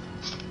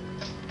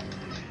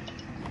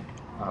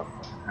 Oh,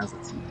 fucking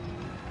hazards.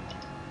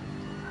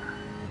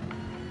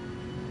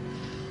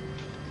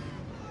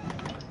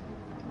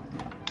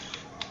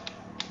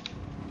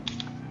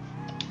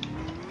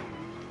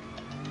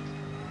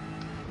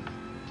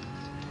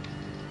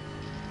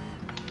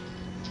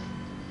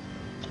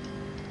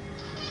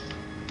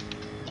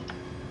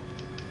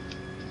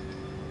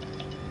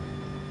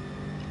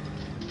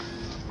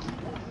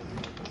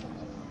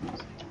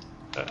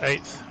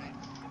 Eighth.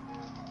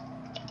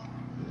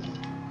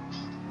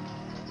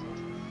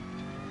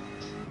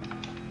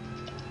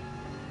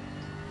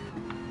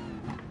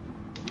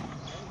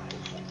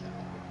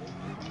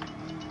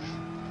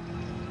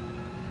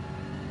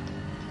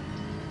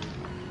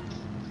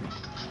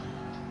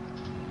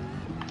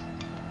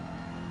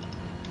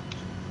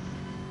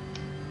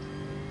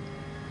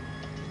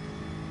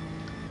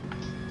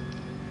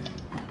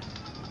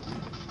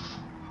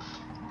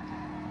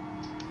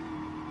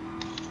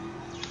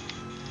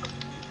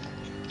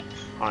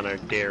 I know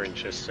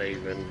Deering's just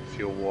saving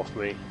fuel off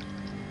me.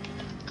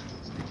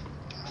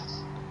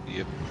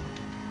 Yep.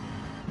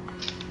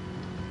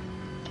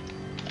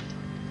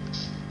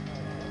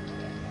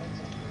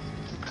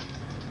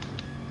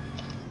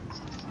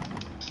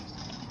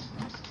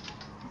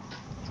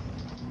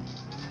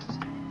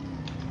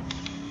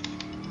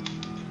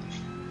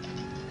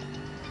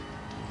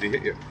 Did he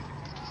hit you?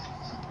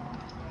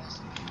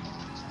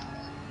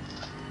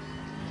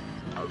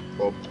 Oh,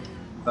 Bob.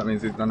 That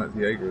means he's done it to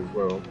Jaeger as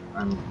well,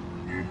 and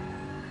you.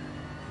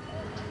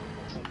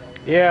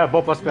 Yeah,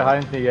 Bob was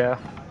behind me. Yeah.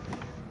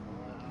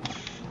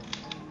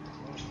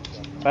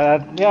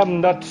 But yeah,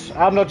 I'm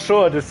not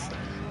sure.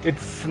 It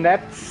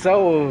snapped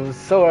so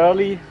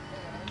early.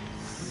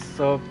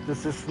 So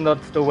this is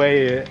not the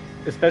way,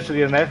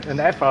 especially an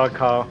FR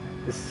car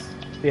is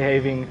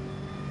behaving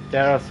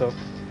there. So,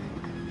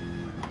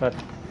 but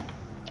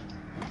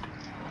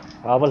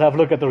I will have a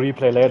look at the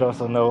replay later.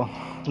 So no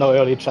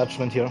early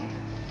judgment here.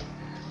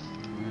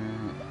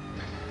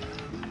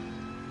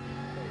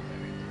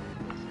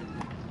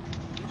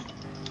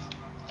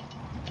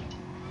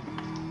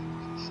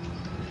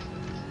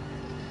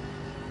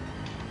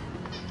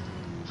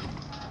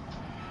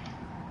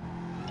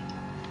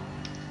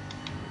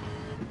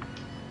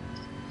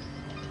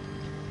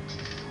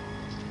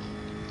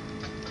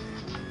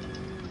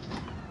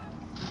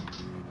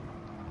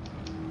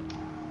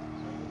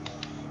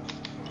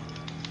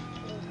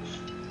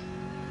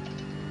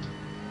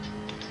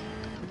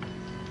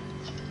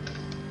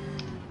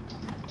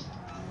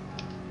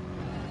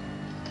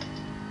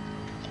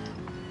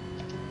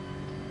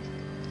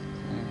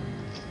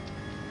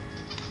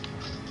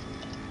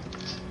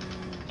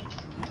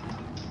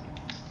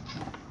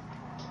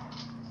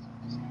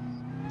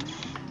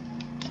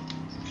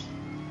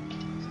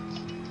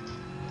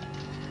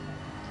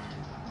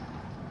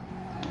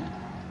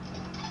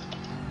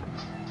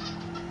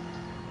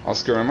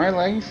 Oscar, am I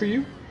lagging for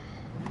you?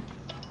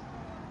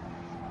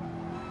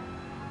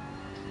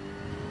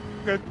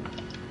 Good.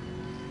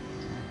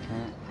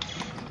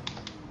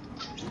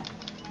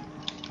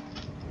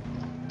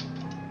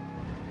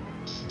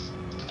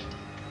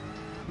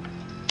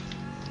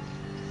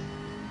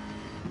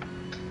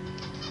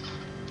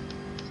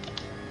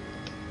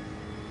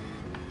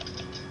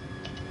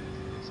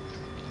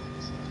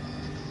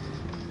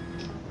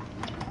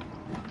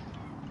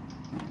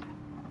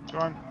 Go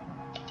on.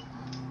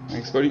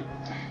 Thanks, buddy.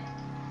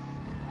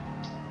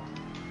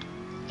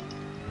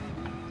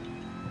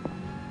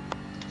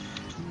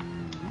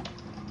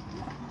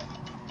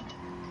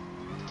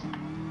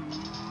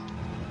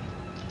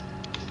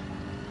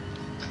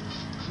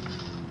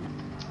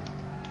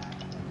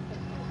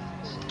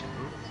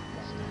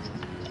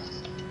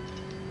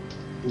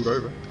 Pulled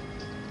over.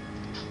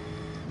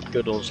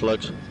 Good on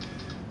slugs.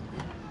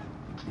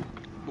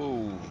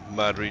 Whoa,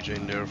 mad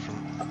regen there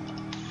from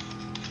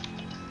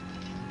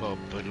Bob,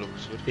 by the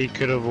looks of it. He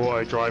could have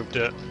auto-drived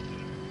it.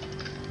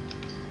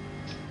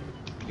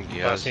 I think he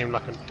That has. seemed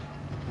like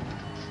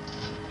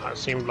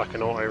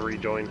an auto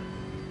rejoin.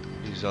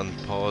 He's on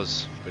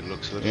pause, by the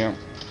looks of it. Yeah.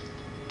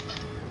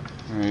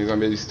 He's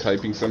gonna be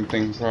typing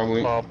something,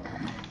 probably. Bob.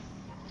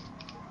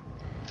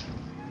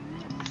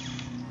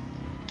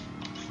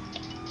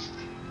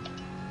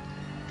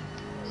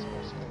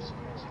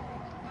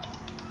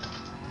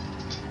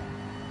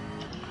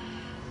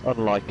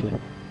 Unlikely.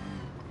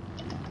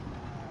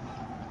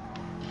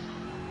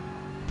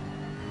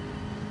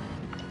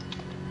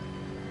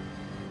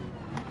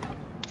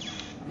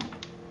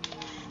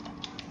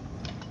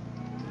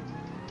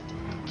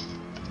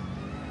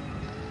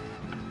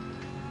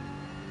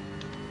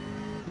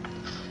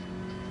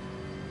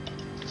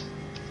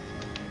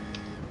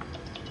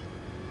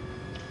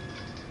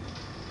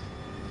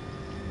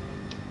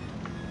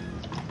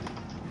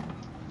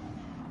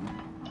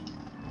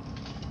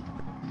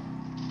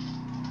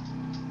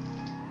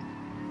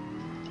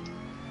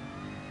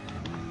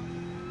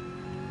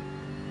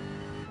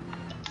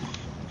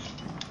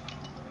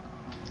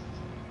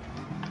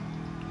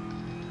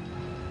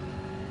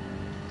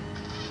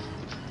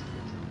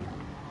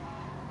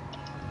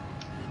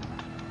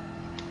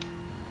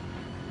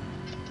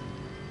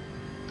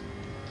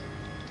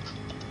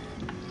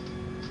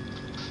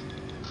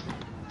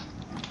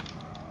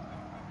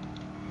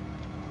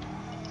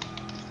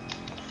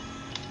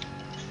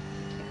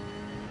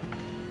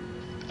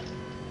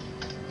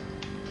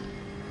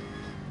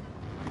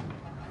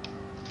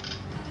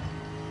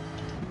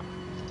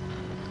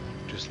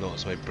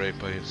 noticed my brake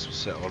bias was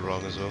set all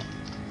wrong as well.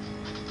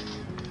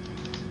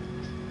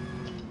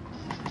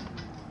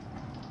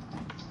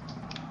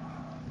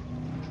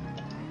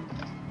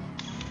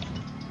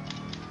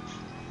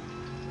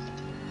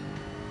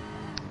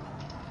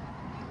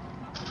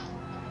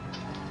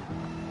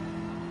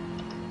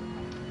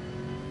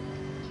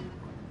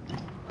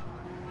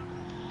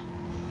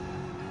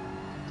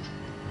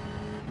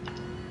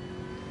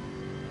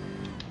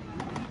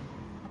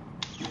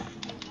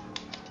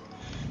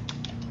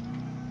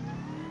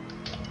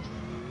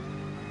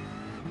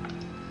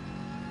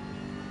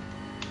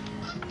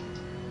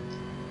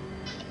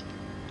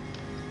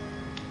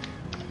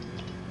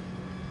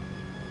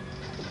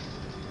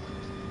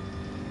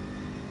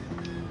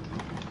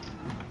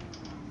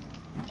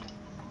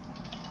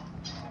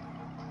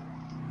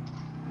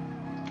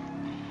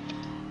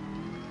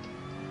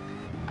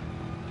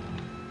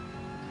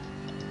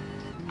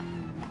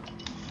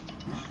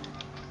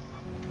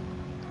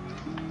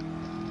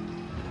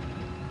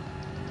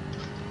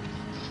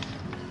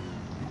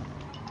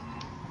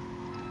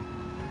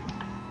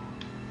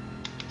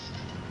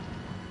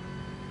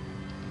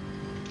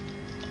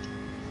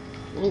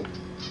 Oh,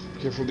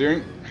 careful,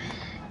 Darren.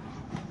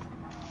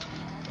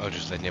 Oh,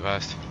 just letting you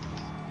past.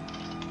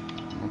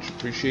 Much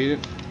appreciated.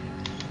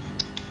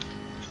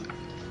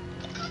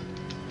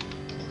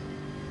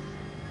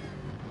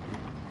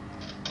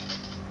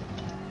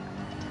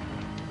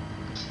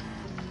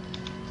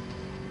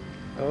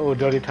 Oh,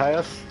 dirty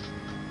tires.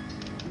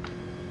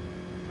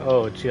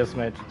 Oh, cheers,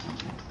 mate.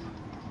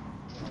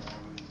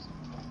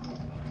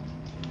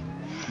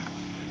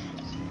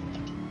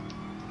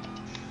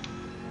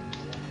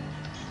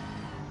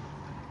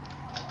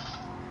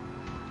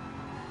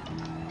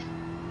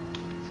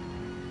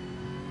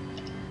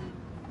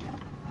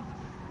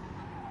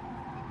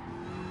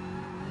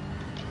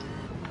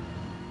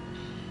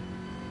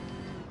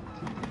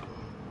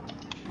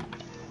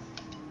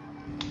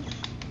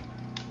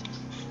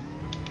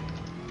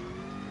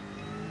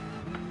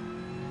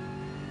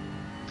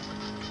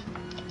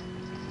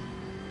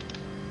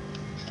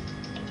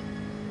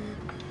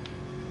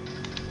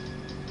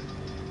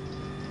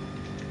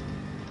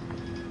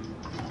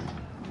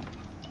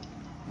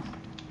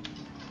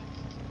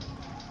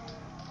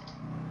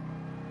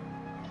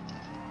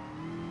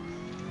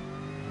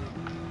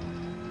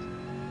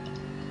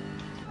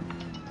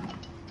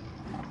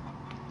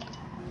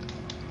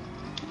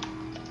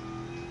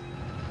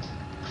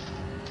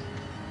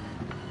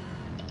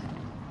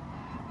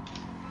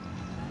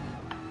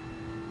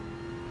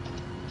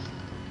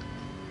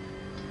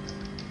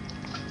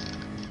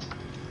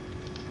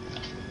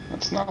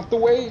 That's not the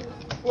way.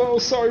 Oh,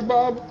 sorry,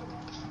 Bob.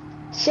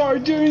 Sorry,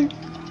 dude.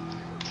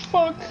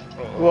 Fuck.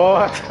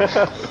 What?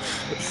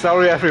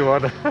 Sorry,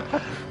 everyone.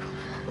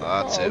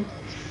 That's it.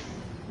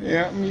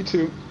 Yeah, me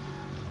too.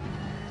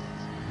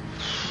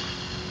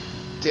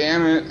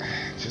 Damn it.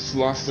 Just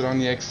lost it on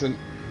the exit.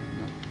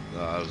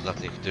 No, there was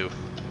nothing you could do.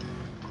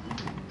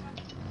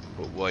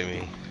 But why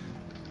me?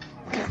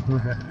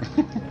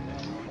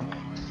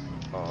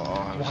 Oh,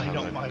 I was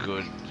having a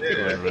good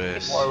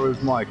race. Why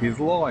was Mike? He's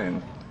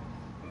lying.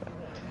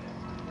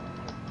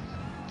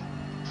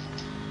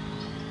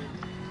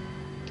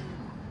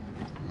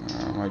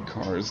 My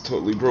car is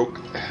totally broke.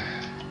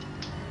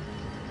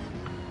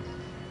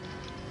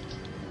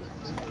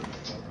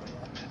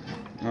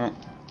 No.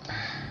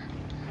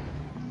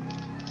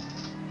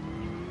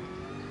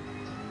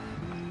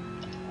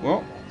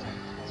 Well.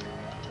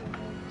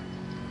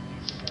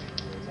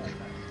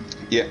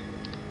 Yeah.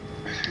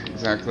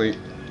 Exactly.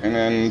 And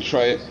then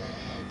try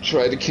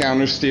to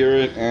counter steer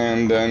it,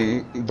 and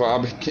then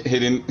Bob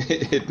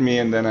hit me,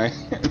 and then I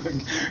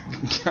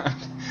got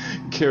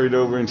carried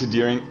over into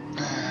Deering.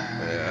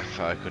 Yeah,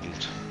 I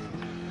couldn't.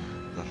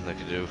 Nothing I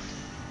could do.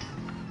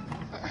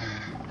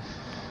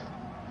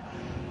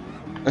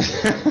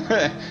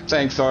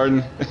 Thanks,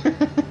 Arden.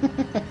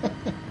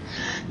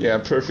 Yeah,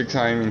 perfect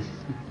timing.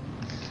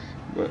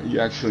 But you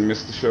actually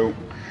missed the show.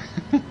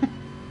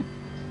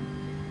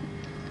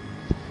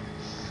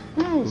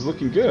 Well, it was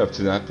looking good up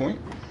to that point.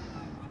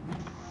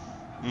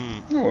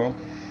 Oh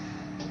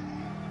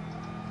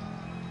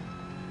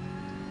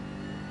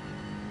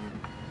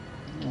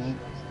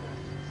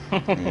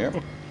well.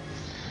 Yep.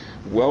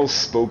 Well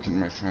spoken,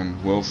 my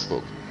friend. Well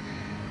spoken.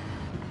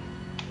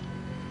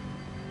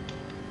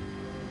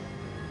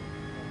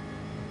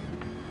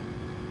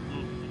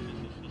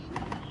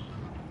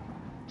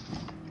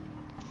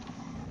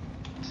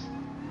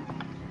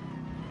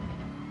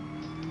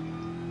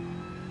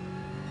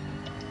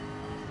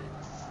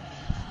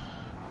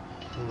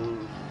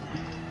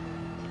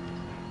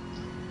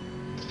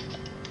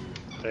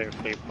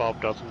 Hopefully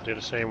Bob doesn't do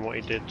the same what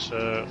he did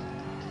to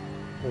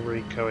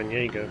Rico and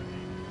Jaeger.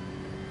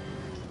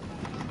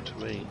 To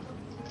me.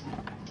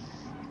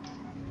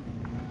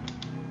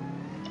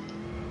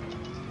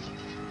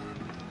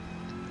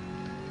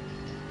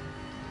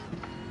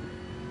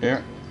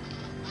 Yeah.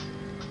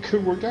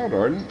 Could work out,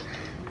 Arden.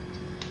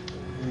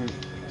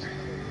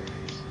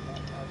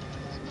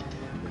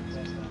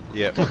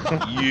 Yep.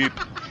 Yep.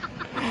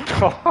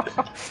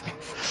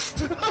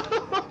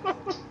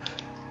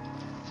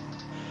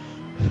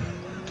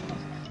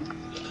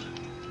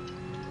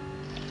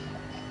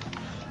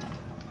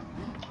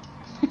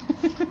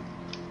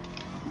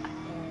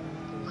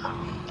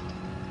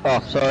 Oh,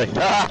 sorry.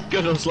 Ah,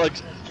 goodness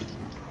legs.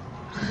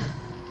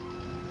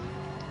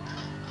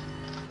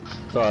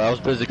 Sorry, I was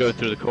busy going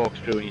through the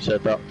corkscrew when you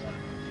said that.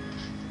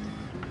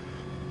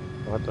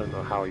 I don't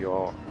know how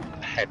your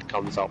head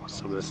comes up with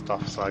some of this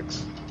stuff,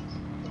 Sags.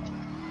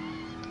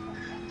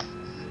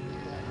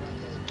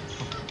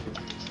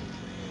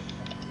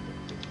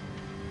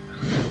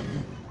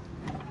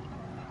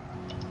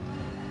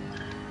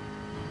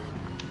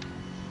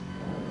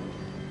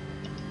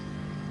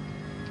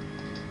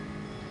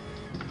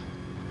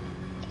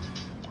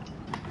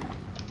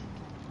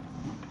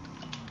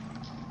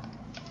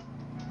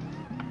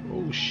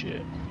 Oh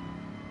shit.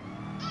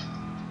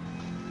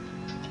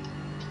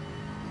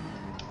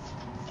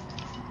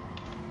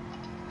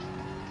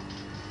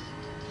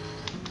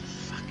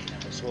 Fucking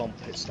hell, it's a long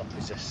pit stop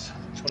is this?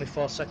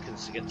 24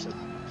 seconds to get to...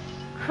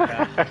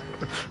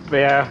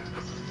 Yeah.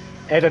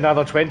 Add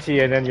another 20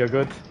 and then you're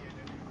good.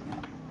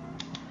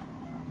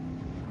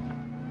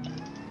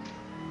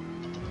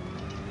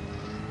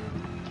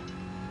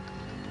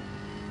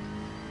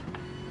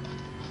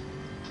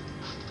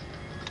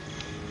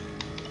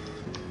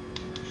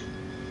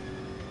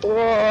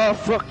 Oh,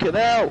 fucking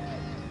hell!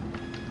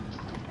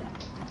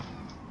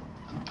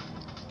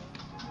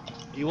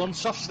 You on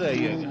softs there,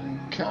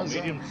 Jürgen? Or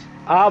mediums?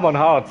 I'm on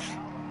hards.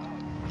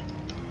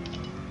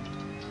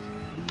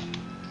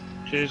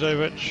 Cheers,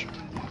 Ovich.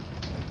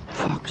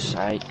 Fuck's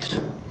sakes.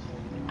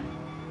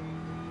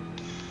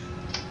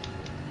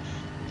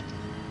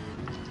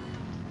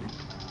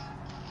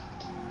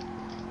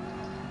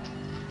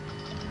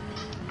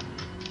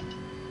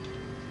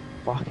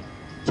 Fucking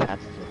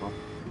tens of them.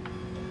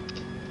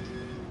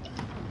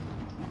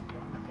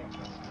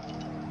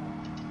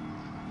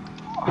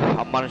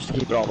 I managed to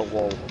keep it on the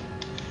wall.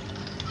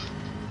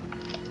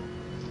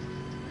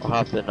 I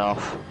have been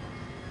off.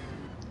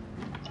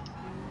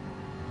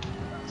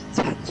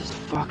 Tens is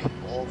fucking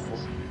awful.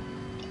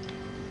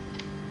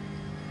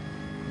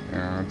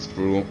 Yeah, it's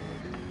brutal.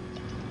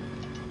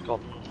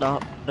 Got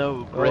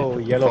no grip. Oh,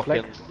 yellow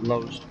flag.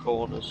 Loads of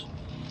corners.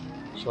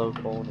 Slow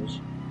corners.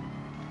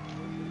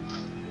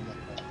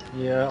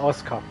 Yeah,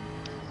 Oscar.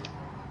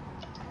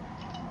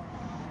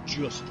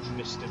 Just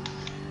missed him.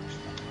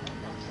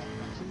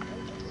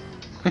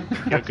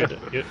 You're good.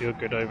 You're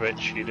good,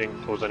 Ovich. You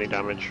didn't cause any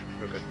damage.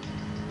 You're good.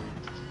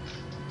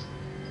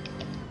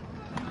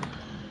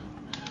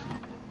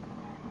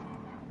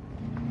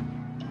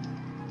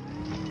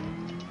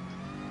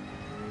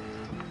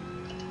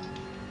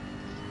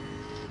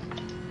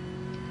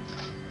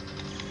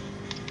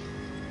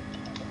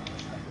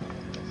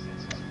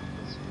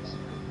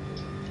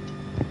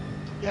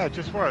 Yeah, it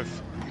just was.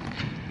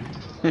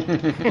 And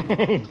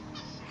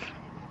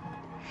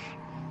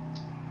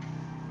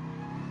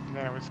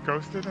then I was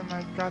ghosted and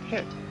I got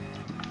hit.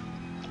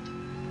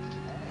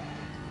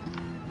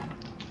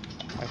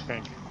 I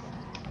think.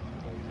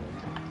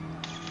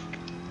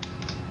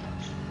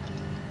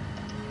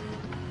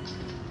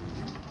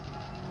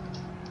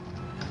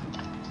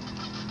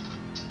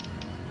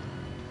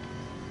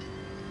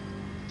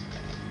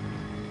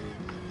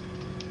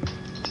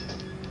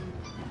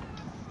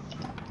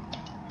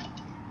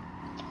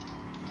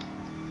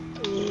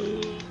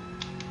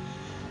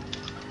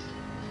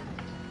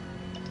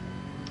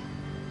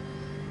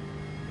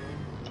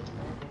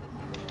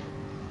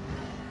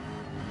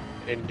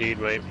 Indeed,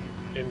 mate.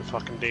 In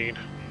fucking deed.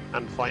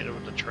 And fighting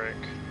with the trick.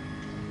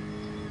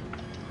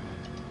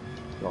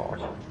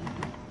 God.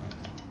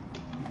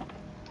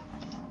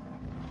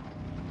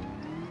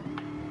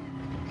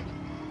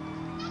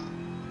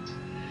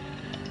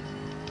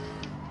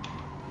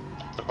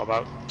 I've got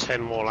about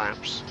 10 more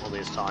laps on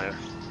this tyre.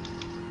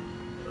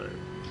 So.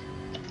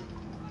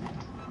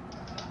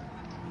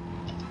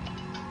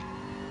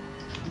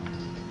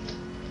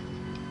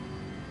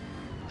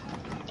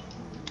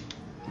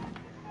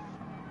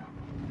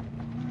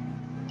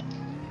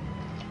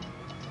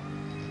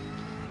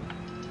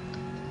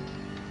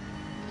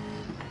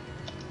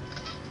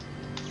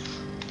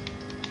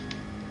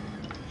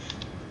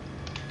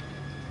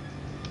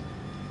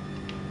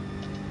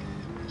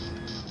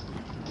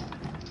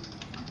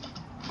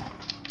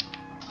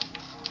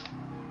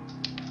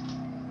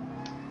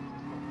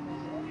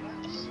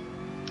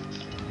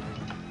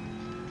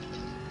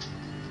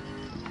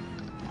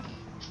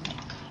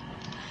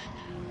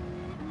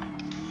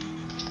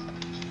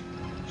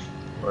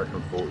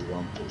 Reckon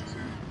 41, 42.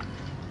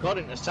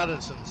 According to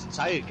Saracens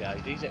tyre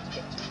guide, he's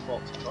expecting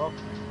 44.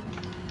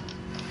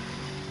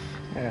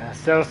 Yeah,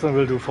 Saracen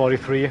will do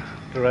 43.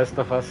 The rest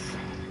of us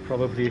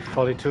probably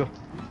 42.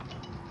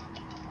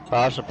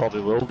 Saracen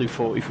probably will do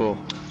 44.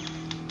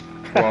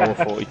 Well,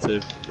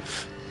 42.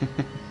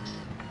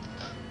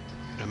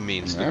 A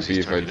mean I'm happy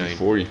if I do 39.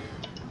 40.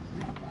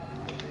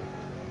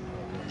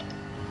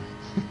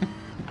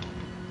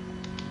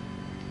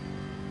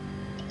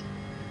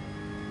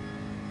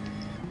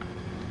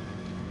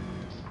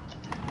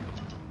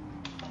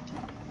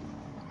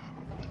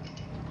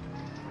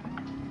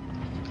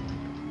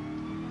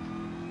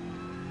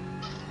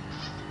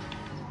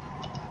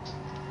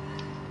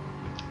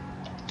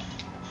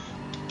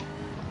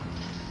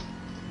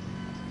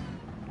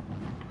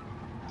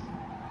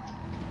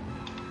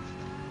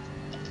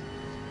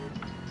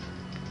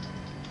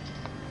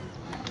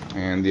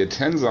 And the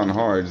attends on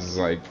hard is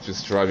like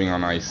just driving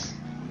on ice.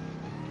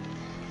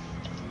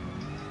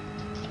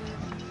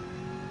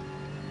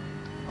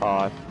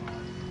 Alright.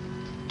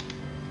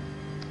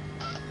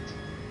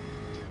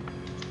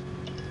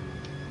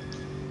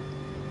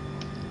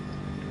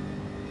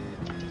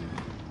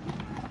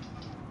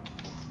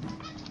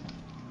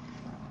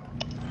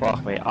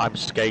 Fuck me, I'm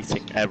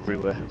skating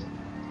everywhere.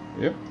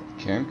 Yep,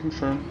 can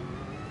confirm.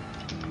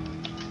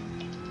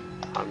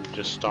 I'm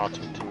just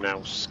starting to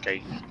now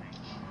skate.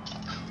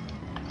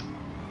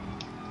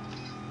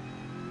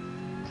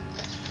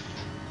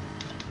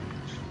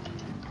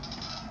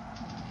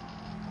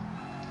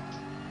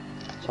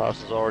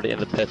 Saracen's already in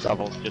the pits, I've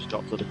only just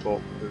got to the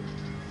court.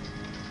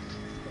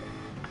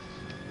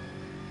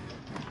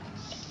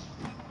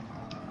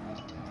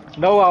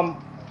 No,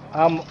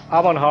 I'm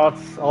on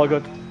hearts, all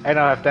good, and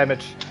I have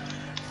damage,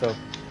 so.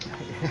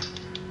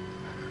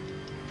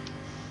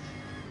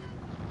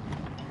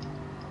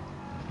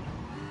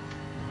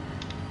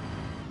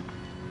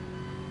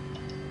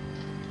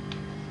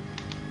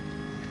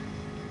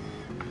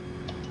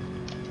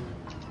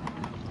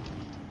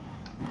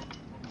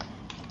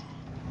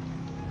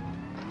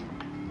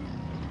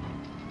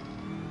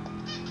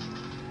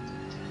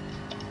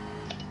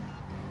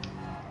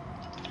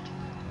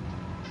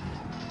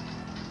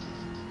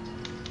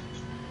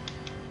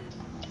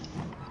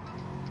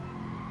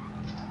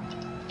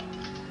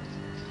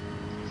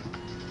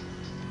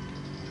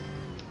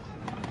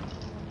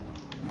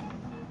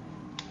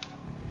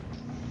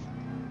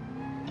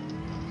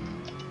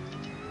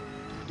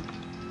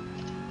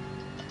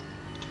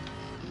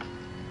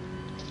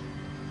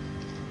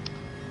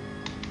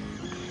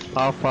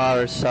 How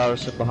far is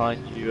Saracen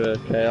behind you,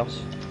 Chaos?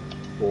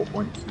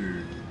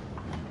 4.2.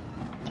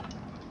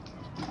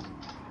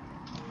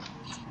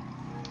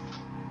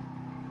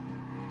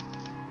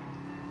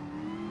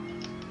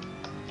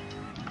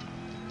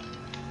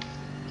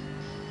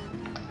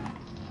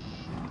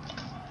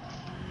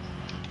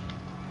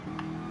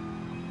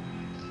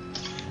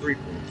 Three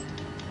points.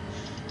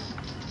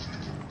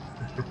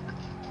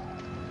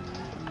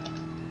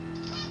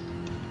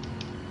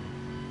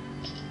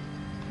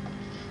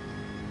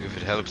 If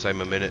it helps,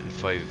 I'm a minute and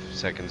 5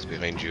 seconds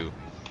behind you.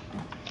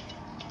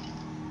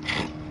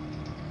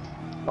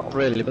 Not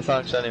really, but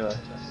thanks anyway.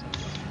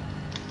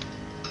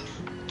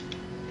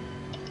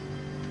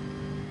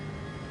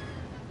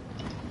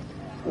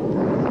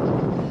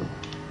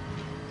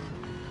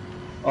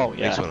 Oh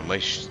yeah. Next one, I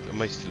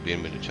might still be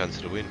in with a chance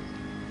of the win.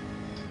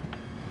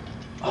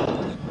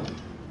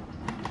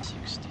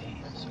 16.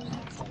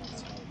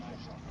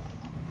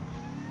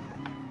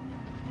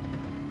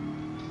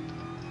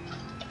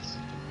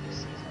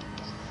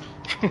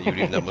 You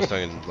leaving that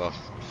Mustang in what,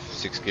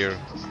 6th gear?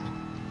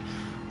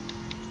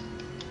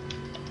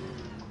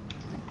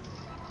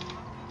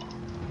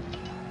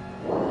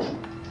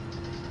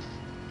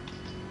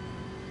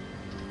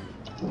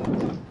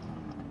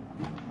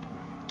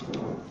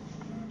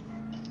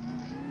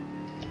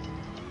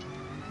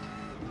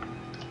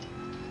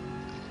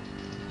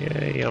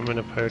 Yay, I'm in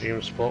a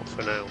podium spot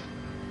for now.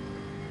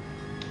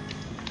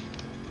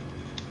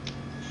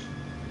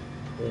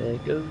 There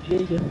goes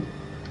Jaeger.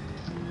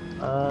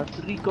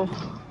 Rico.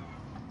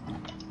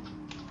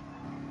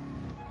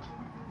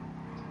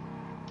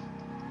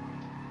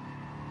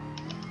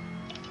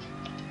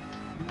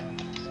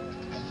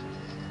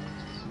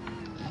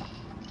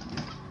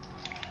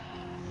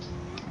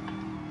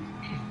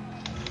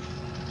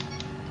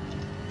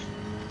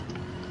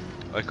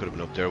 I could have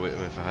been up there with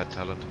him if I had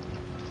talent.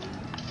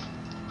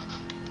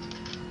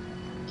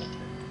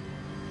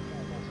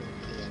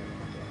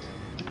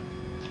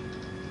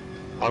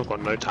 I've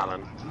got no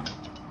talent.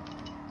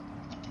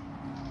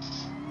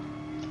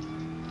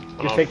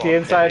 You take the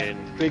inside,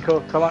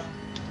 Rico, come on.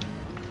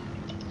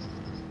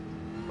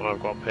 And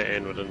I've got pit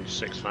in within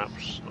 6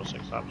 laps, or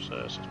 6 laps,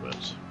 6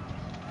 minutes.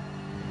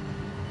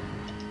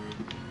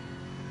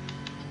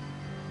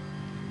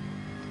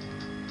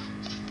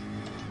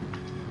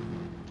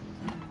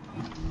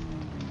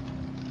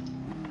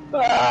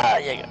 Ah,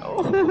 you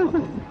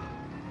go.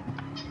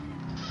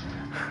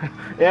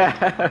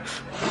 Yeah,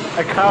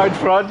 a car in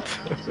front.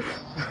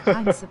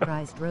 I'm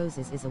surprised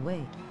Roses is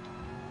away.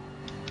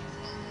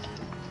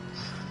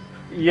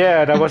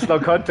 Yeah, there was no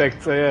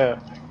contact, so yeah.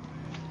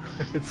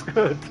 It's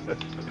good.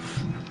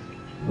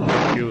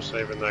 Fuel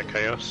saving that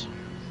chaos.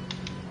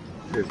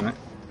 Cheers, mate.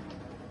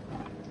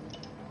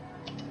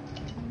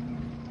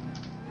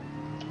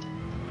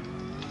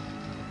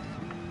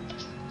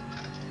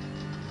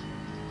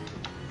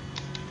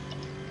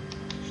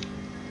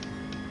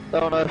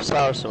 Don't know if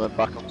Saracen went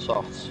back on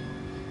softs.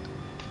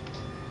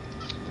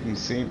 You can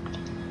see.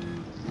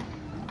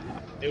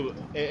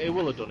 It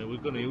will have done it. We're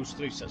going to use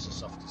 3 sets of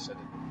soft to set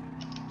it.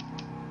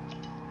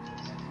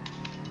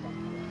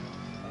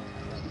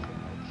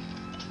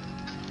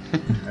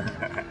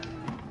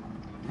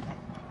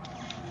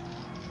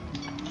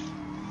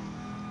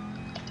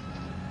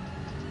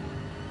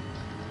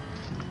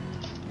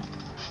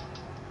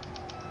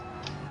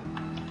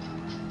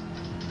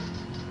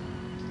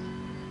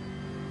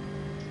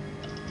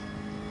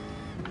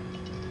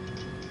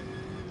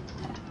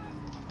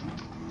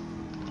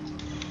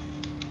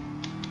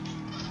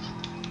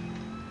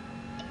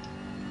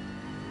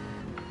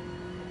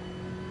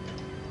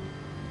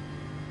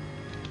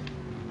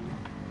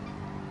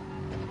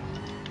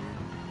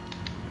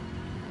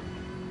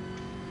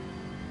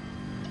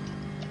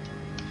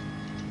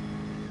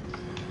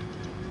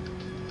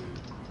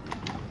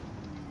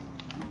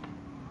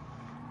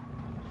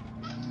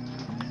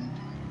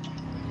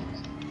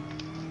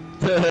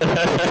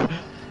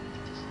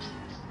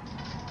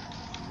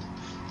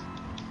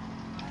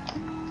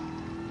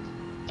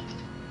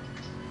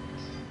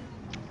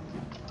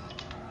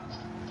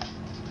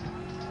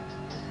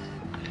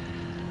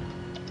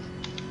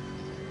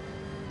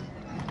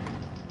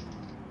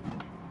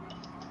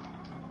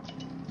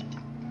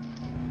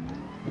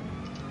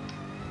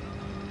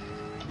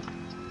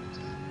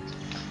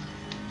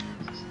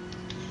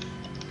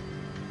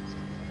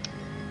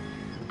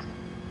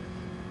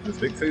 Don't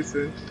speak too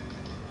soon.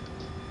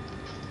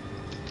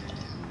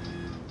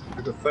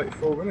 We've got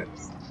 34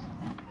 minutes.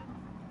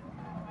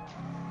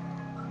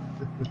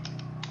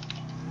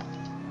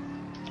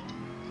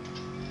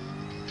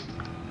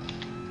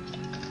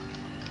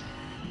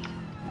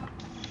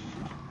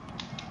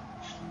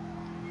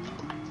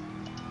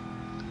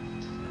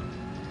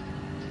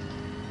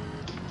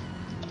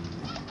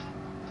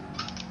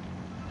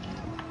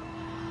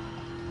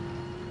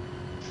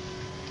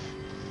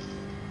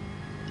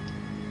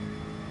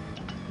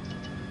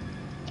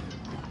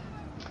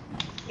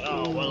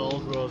 Oh, well,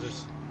 old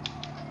roses.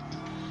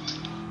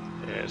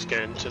 Yeah, it's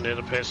getting to near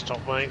the pit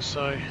stop, mate,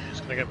 so it's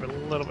going to get a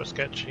little bit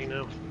sketchy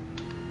now.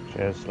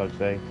 Cheers,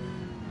 Slugsy.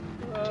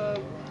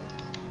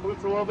 Coming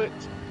through a bit.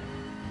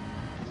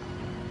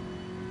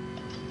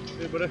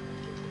 Hey, buddy.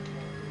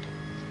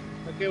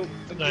 Thank you.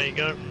 There you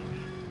go.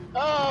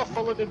 Oh,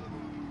 followed him.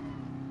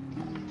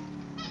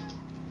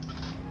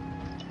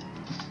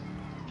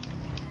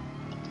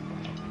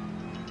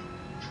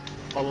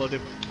 Followed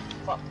him.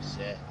 Fuck's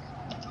sake.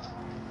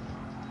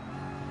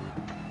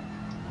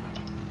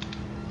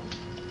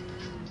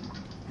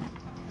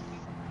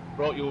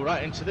 Brought you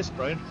right into this,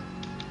 Brian.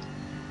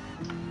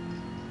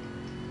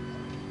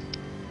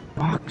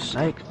 Fuck's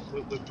sake.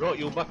 We brought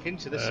you back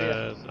into this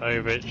here.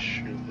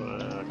 Ovich,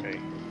 okay.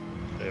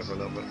 There for a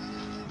little bit.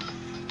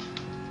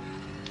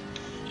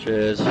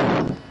 Cheers.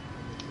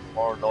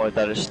 More annoyed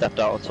that it stepped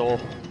out at all.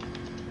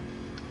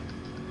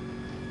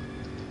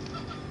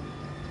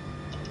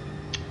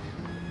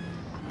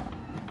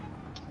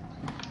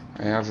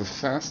 I have a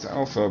fast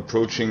Alpha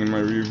approaching in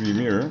my rearview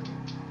mirror.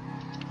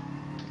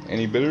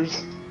 Any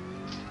bidders?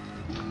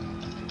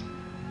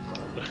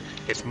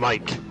 It's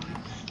Mike.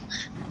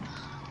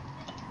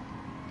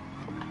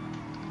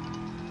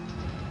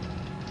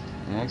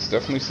 Well, it's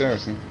definitely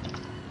Saracen.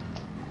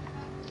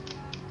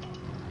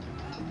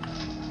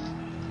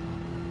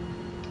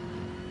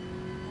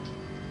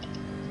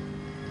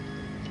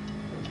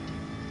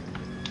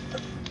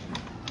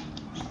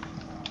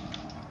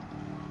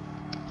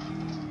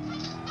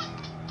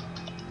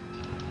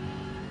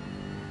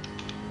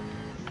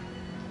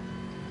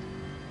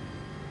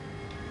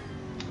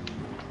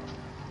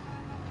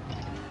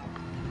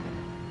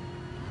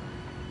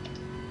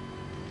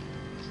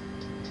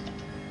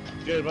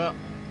 Good, Matt.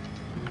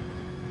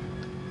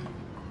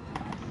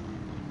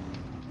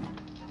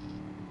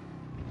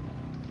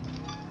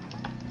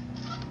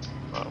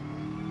 Well,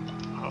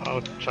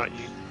 I'll chat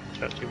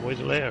to you boys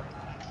later.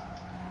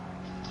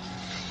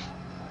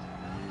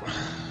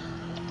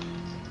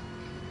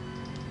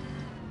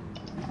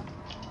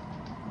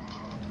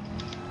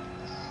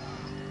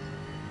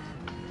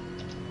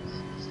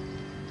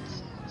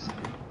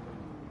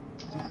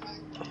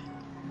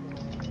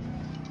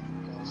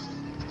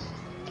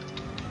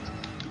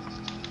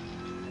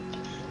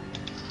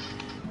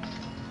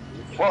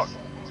 Fuck.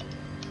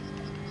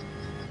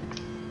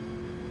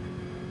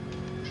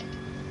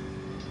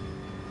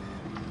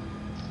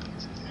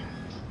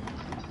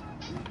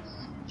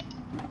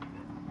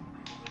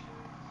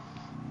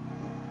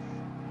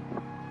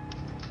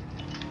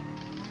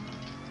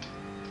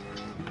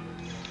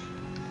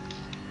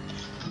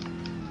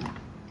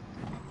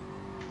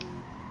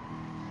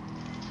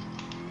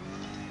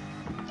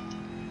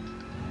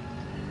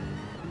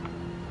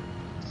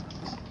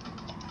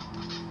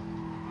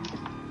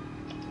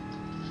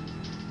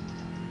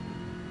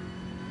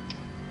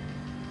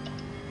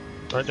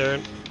 Right,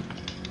 Darren.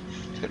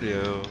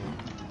 Hello.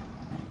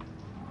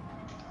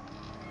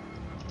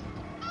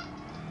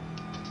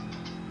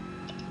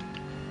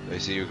 I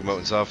see you come out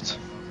in soft.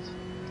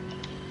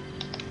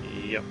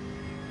 Yep.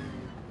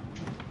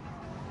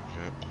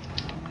 Okay.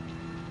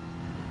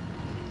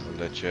 I'll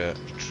let you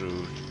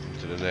through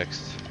to the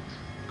next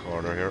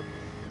corner here.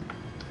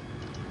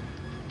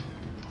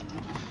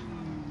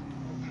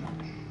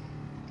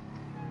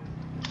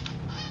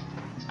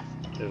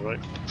 You're right.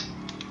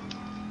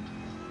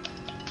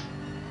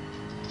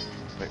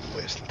 Might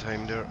be wasting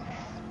time there.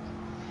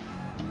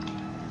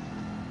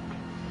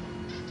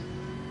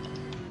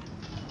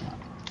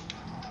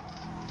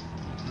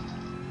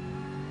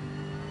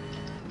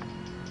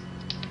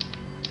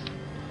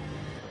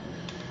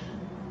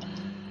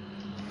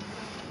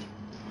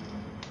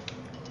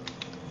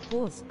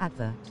 Pause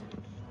advert.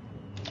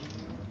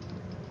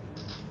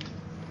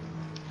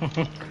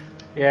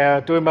 Yeah,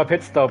 doing my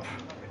pit stop.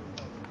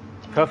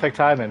 Perfect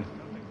timing.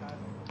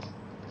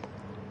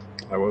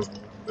 That was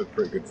a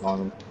pretty good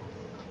timing.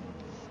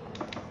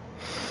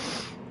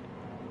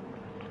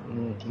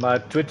 My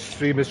Twitch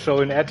stream is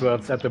showing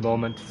AdWords at the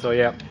moment, so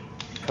yeah,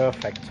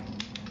 perfect.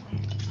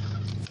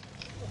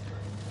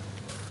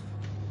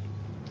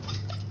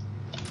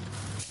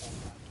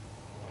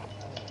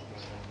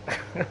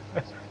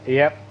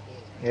 Yep.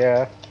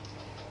 Yeah.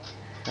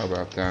 How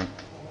about that?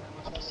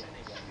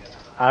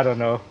 I don't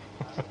know.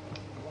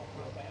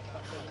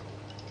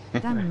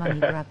 Damn money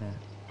grabber.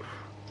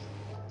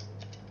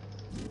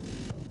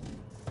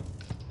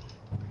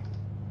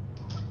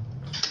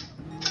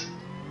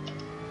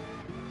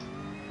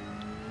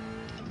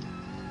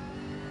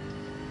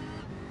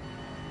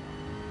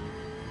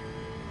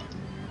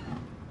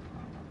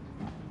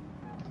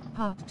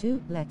 Part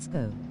 2, let's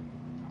go.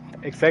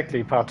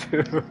 Exactly, part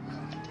 2.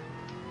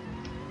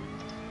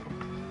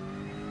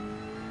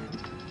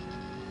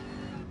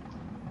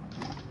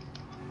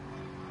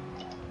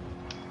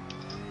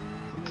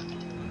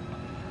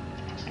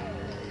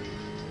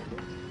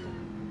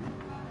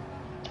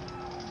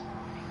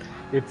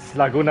 It's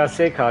Laguna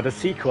Seca, the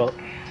sequel.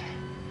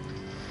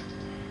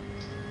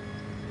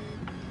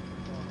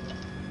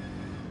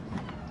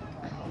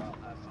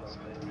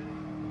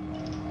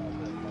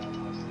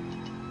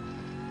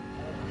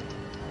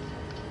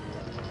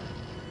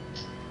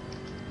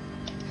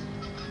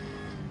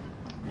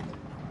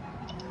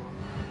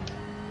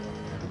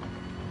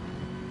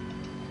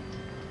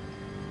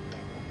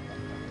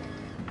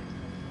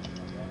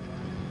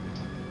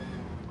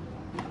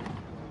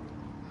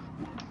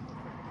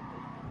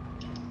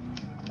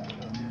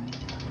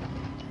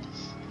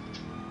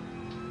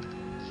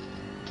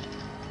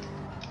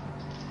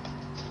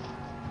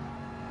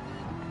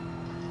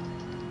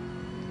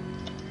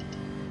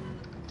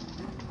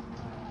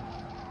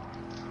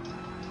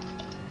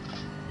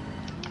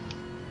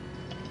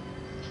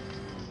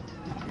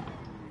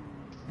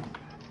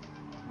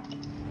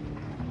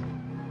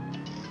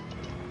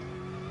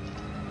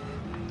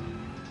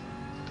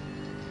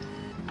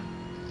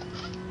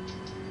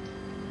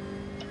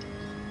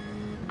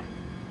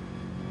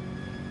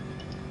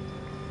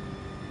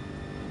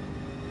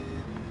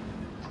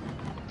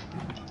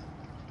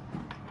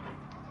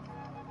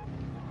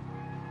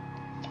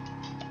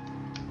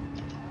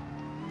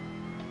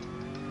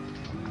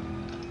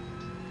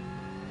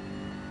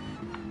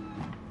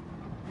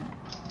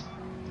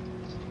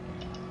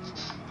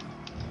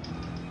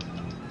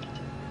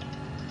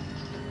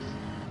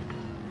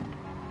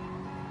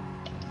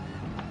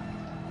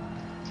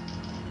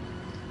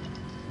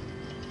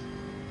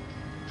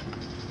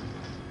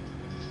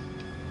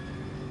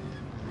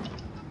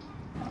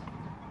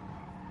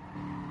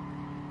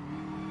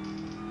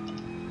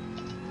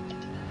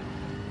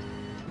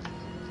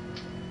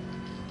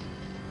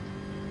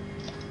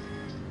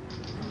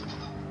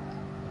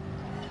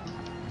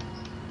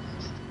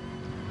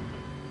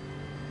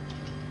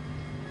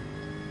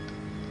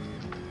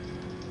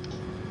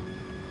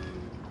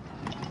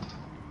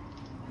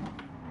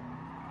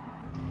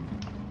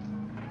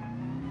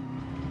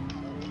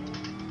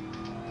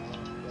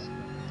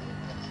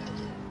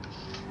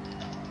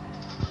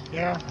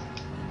 Yeah.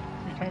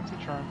 3 times the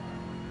charm.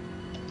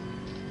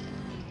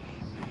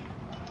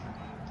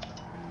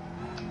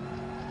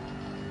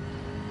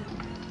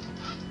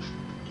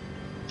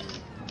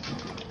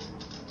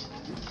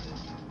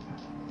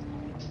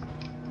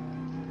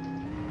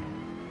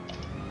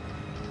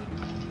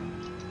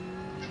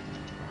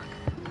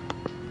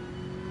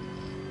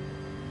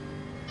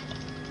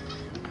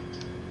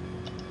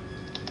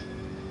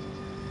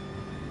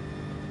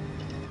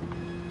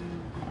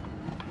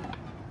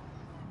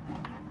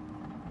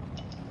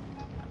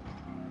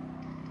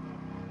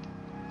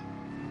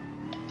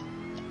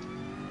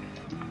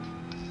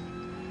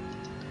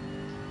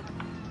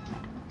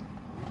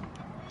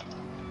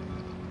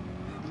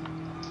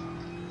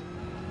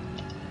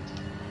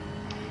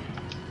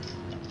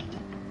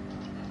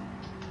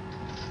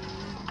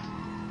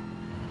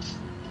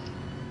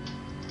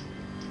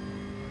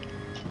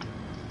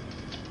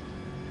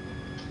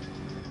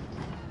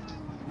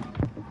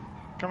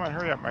 Come on,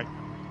 hurry up, Mike.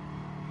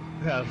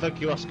 Yeah,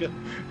 thank you, Oscar.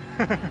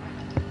 You're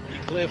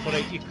clear for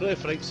 8. You're clear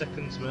for 8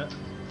 seconds, mate.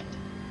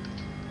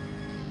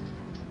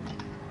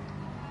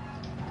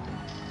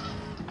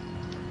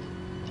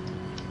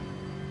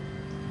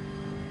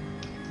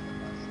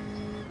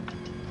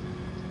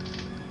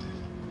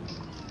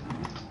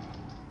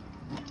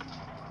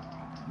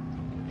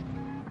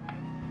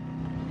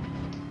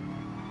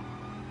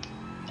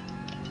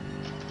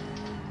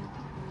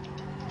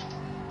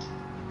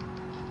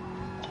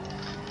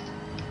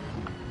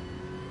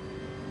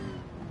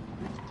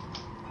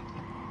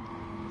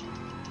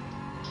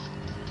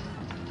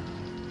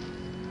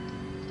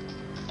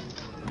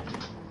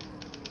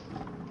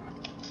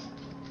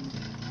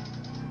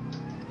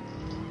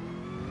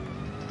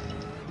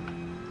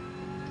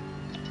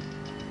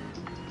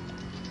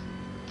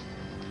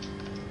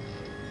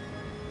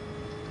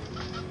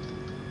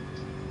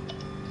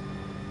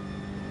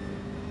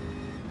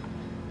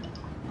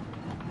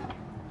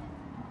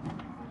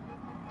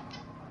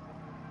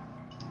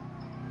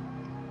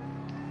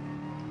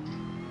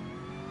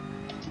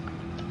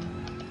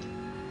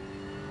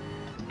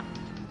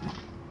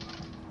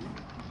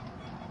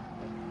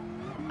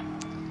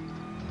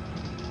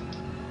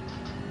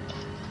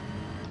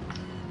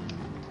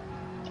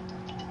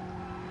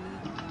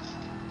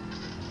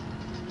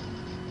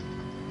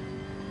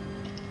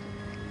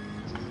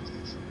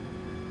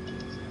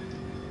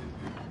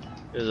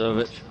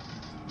 Izovic.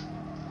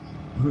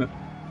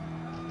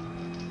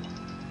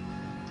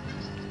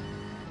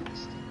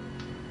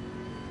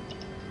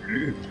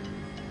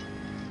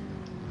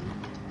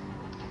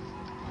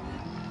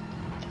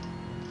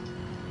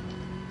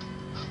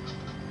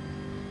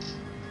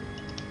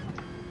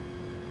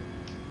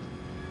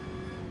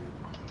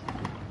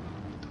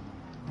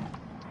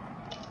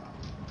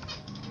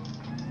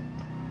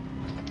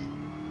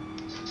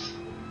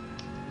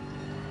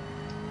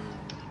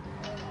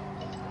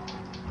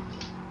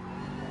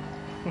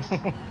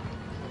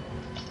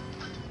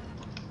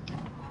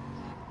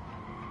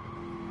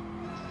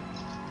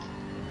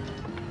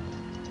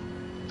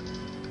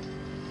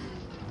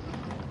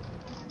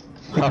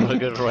 Having a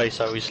good race,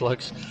 how he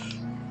slugs.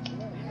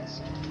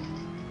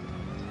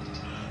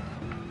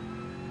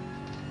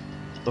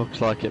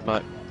 Looks like it,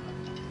 mate.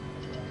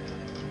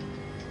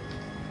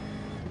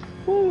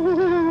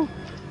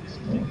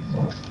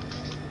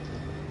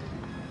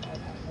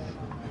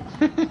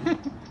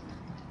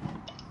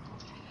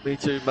 Me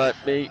too, mate.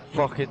 Me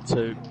fucking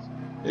too.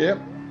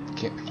 Yep.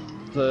 Okay.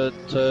 Turn.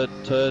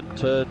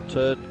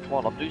 Come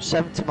on, I'm doing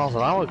 70 miles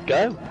an hour.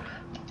 Go.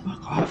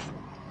 Fuck off.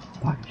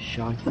 Fucking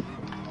shite.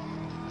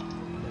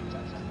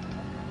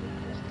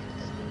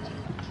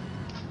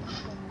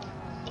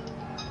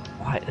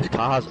 Right, this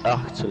car's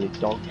actually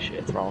dog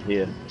shit around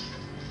here.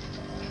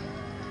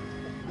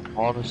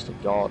 Honest to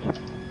God.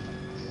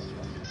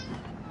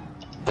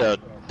 Third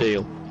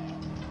deal.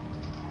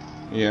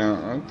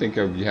 Yeah, I think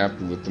I'd be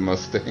happy with the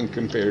Mustang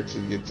compared to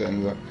the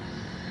Atenza.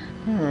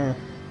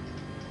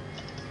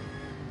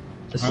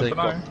 This thing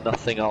got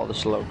nothing out of the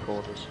slow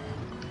corners.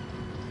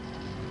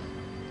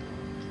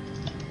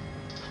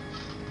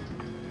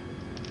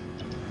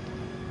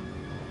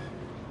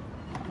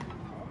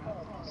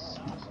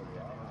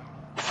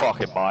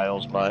 Fucking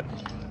miles, mate.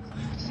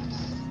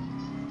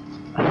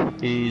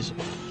 He's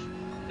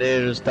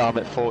near as damn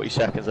it 40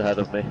 seconds ahead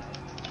of me.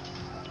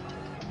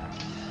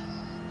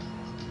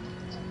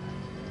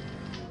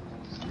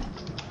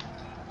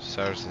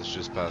 Saracens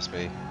just passed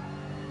me.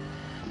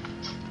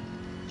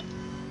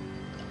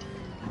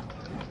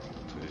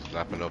 So he's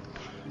lapping up.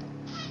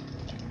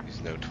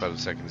 He's now 12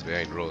 seconds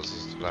behind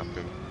Roses to lap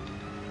him.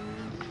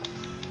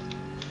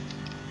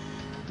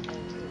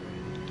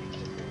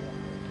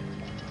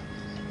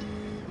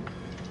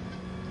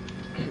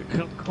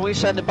 Can we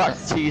send it back to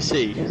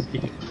TC? You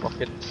can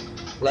fucking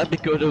let me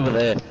go over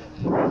there.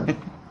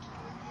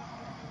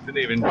 Didn't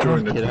even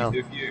join the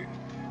GTFU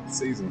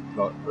season,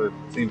 like the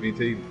Team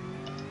VT.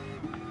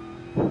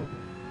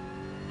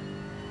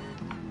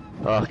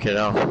 Okay,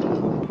 now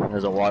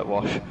there's a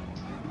whitewash.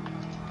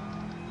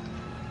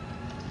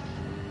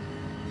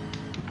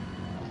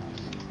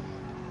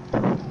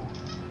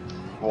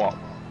 What?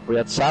 We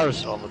had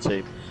Saracen on the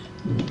team.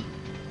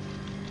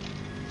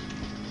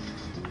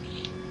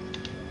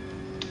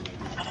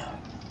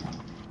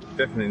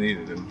 Definitely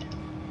needed him.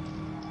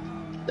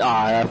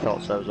 Ah, I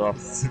felt so as well.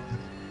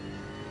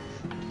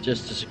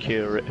 Just to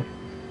secure it.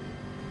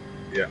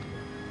 Yeah.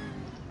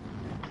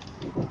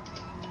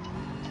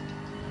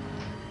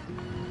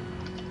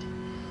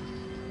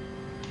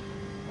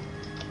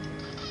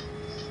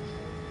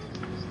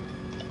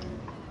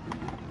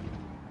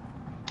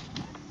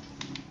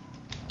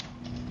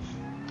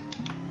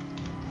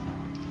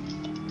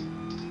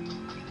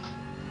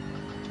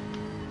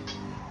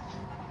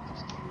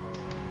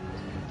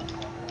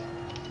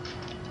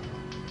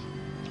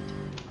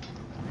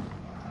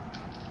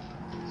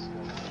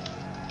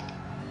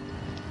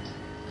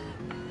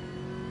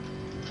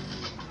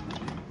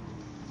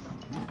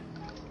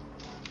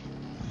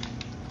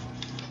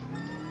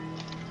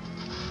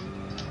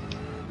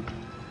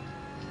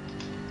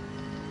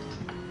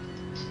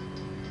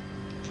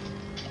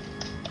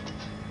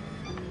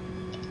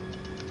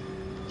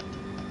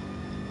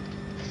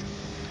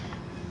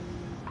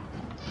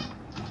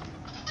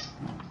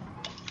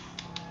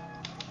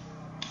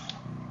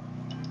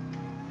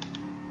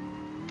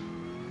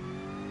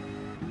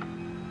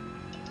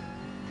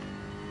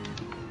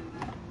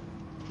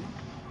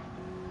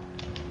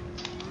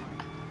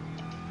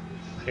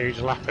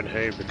 Who's lapping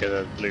who because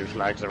of blue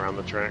flags around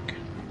the track?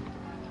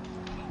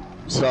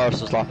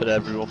 Saracen's lapping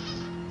everyone.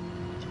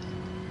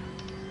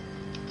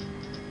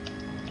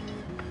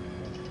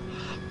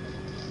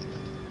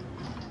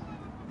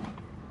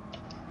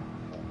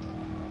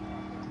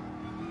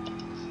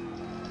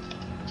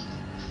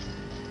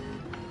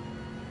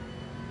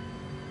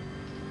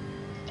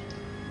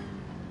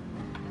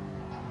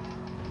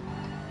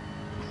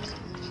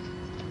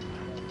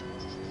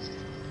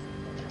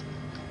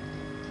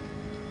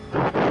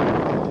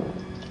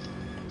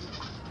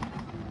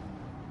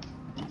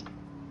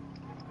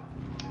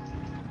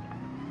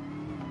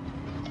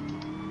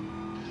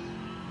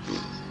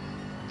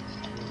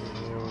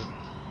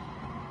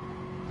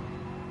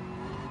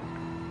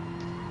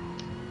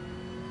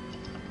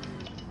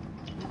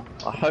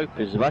 My hope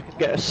is if I can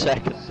get a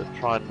second and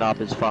try and nab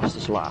his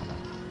fastest lap.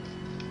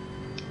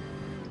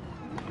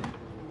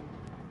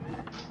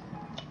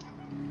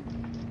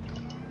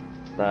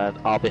 Then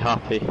I'll be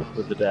happy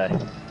with the day.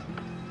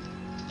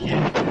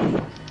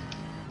 Yeah.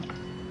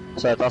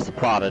 So that's the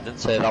plan. I didn't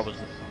say that was.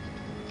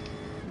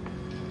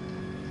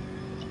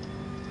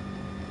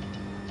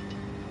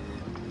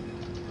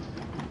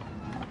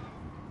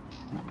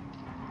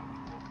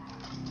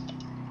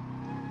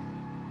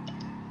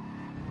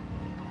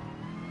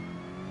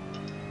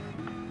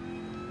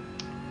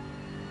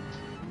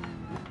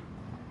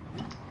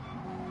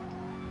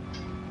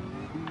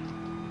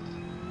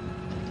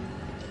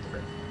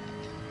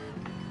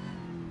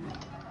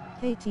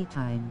 KT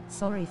time,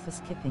 sorry for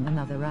skipping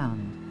another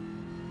round.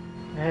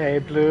 Hey,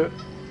 Blue.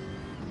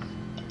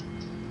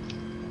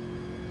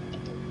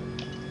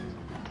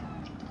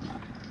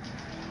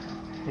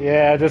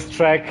 Yeah, this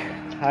track.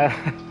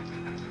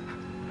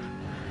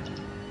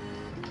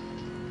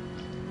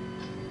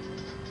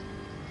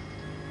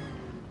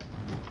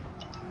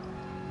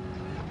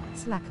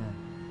 Slacker.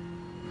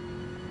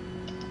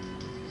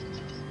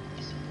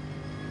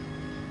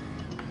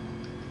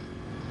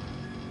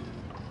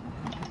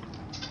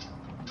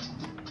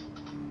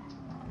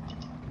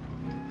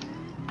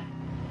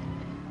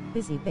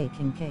 Busy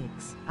baking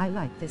cakes. I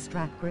like this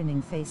track,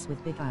 grinning face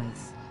with big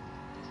eyes.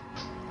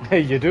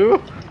 You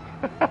do?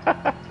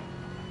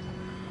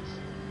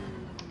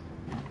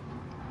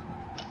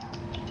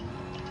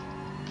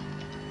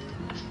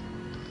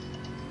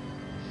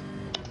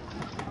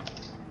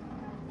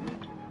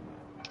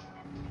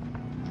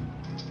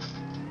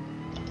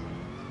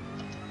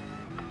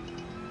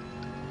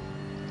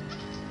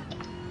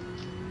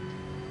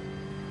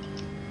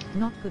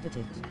 Not good at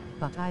it,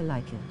 but I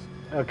like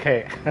it.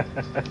 Okay.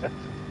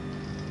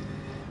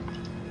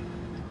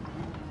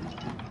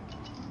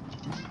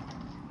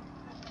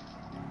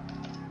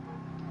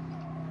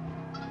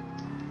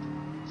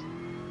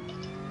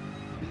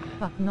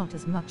 But not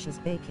as much as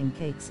baking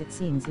cakes, it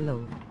seems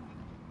low.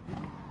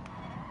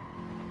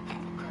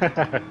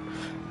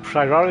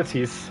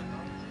 Priorities.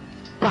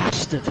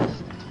 Bastard!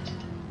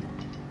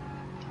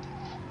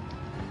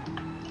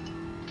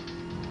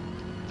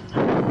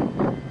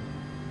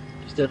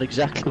 He's done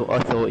exactly what I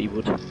thought he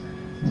would.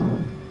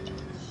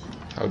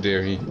 How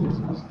dare he?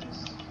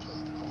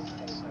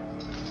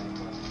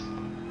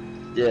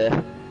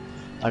 Yeah,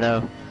 I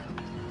know.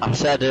 I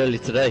said earlier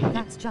today.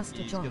 That's just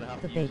a job,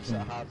 the baking.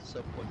 At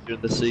some point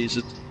during the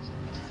season.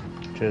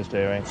 Cheers,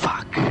 dearie.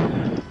 Fuck.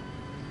 Got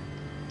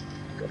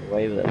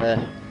away with it there.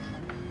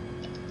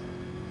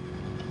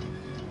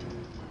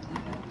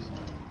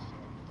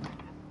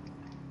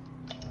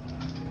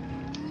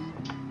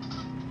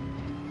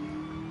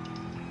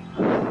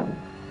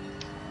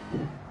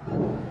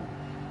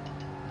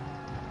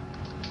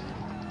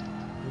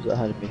 Who's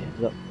ahead of me? Is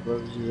that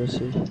Roses I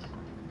see? Roses.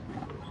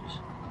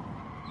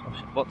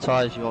 What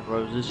tyres you on,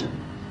 Roses?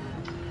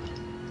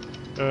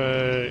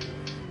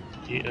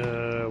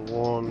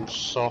 One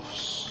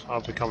softs.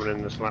 I'll be coming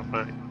in this lap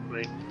back,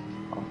 mate.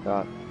 Oh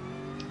god.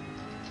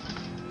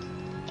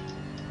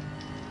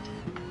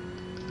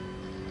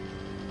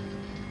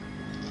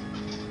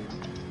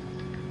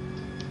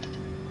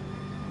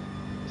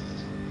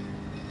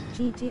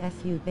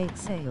 GTFU bake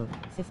sale,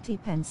 50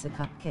 pence a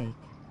cupcake.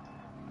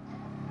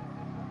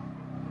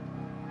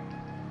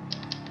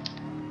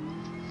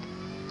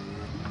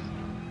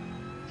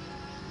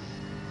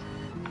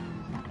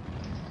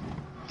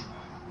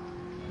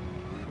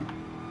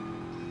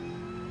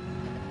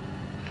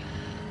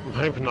 I'm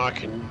hoping I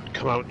can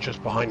come out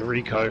just behind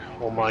Rico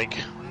or Mike,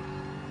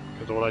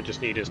 because all I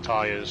just need is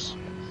tyres.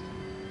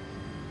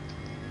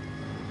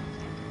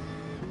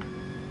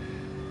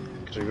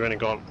 Because we've only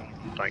got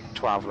like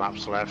 12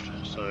 laps left,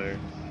 so...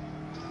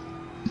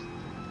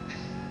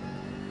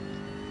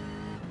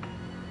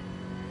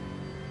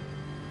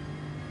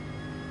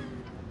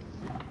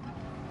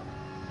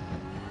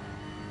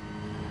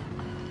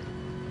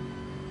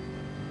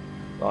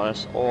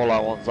 Honest, all I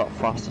want is that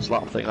fastest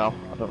lap thing now.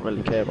 I don't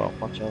really care about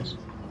much else.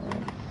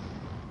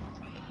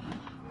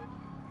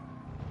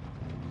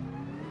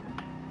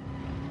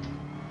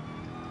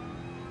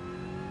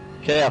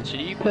 Okay, so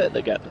you pitted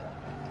again?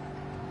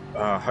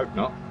 Hope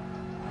not.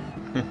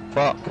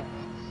 Fuck.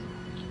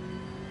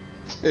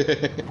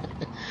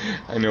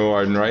 I know,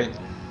 Arden, right?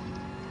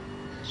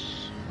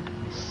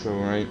 So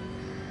right.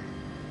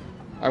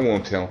 I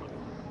won't tell.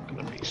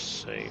 Gonna be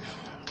safe.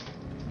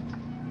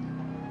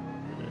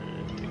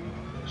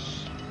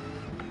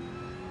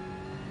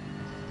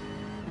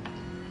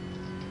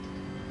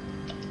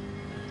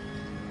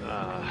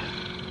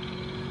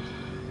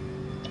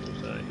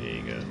 So here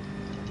you go.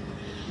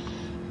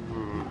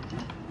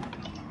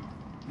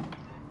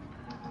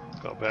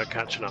 Got a bit of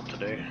catching up to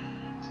do.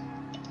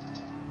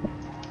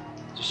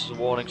 Just as a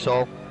warning,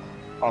 Sol.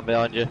 I'm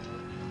behind you.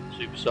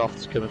 Super soft,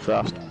 it's coming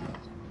fast.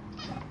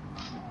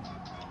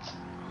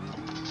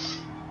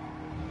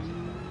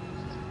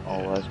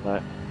 Always,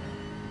 mate.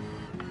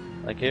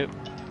 Thank you.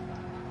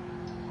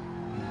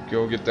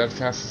 Go get that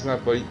fastest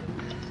lap, buddy.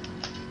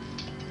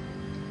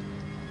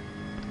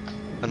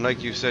 And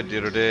like you said the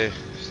other day,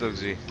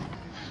 Slugsy,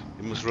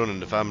 you must run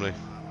in the family.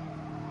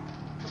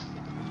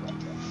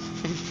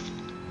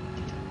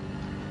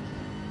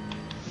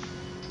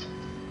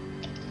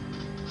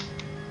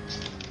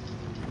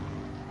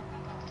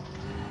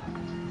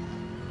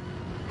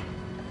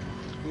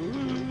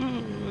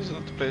 This is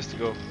not the place to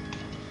go.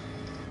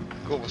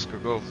 Go, Whisker,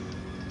 go.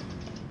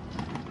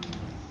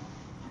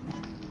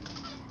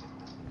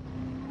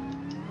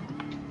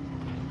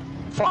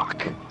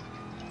 Fuck!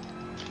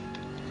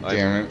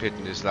 I'm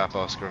pitting this lap,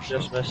 Oscar. So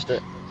Just missed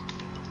it.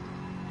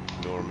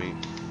 ignore me.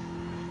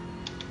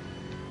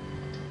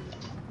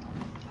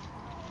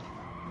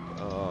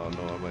 Oh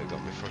no, I might have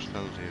got my first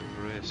penalty of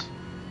the race.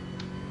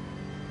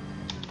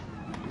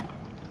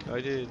 I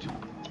did.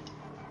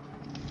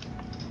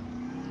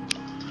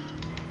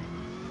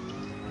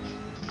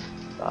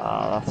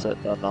 Ah, that's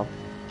it, done now.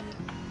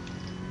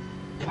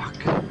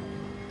 Fuck.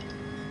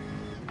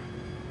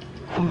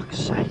 Fuck's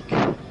sake.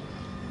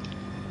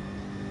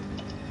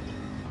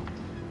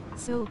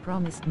 Soul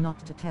promised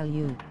not to tell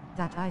you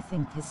that I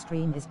think his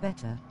stream is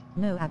better.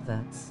 No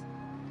adverts.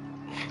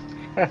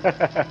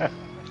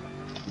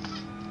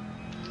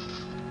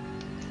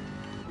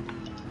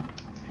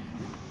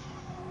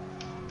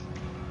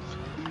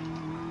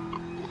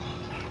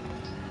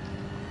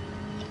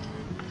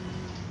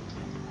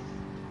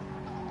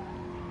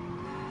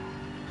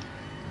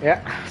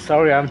 Yeah,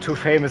 sorry, I'm too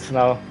famous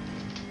now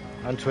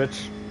on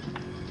Twitch.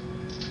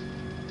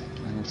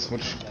 That's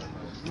what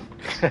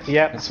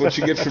Yeah. That's what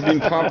you get for being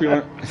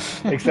popular.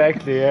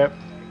 Exactly, yeah.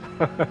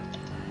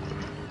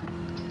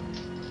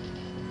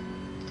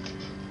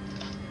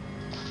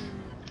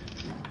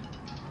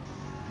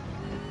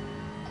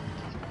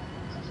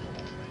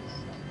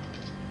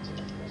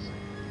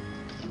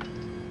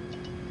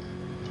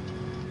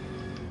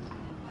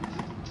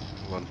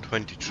 Won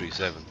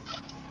 23-7.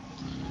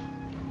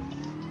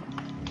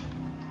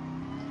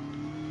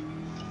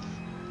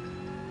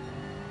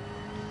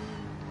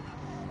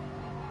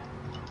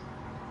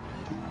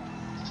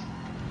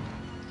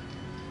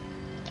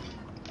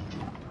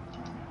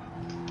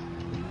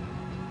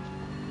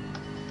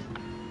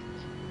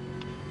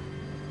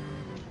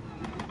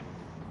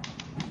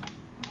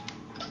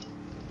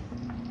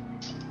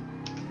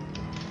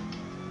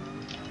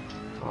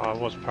 Oh, I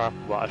was purple,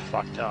 but I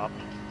fucked up.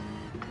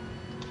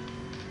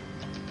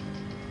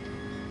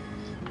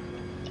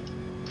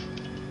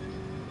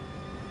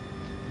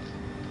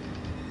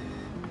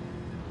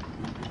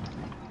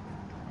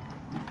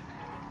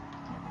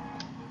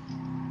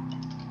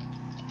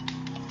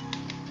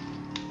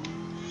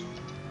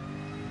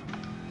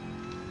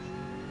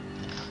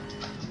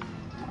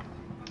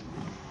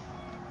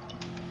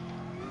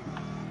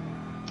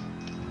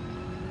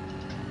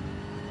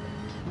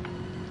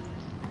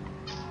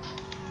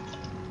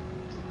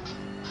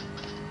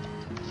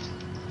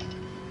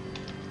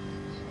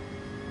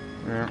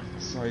 Yeah,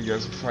 saw you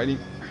guys were fighting.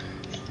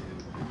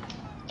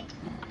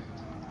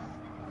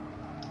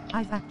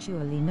 I've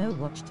actually no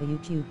watched a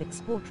YouTube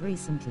export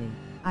recently.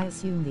 I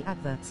assume the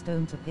adverts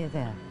don't appear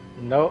there.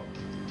 No.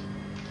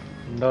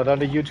 Not on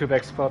the YouTube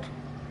export.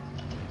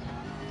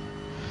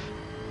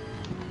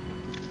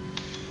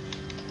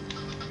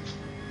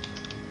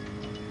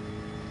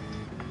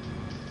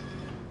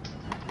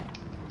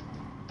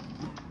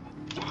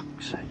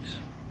 Fuck's sakes.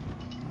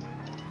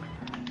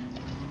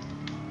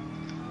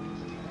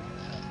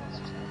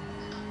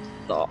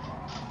 No.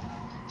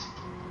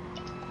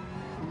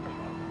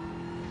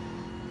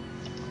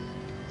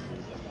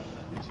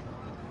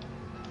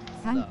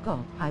 Thank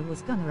God I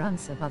was gonna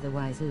answer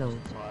otherwise lol.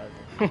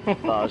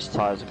 No, his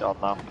tires are gone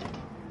now.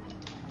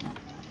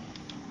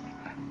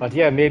 But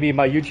yeah, maybe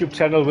my YouTube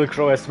channel will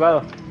grow as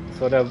well.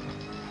 So that,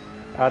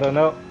 I don't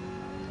know.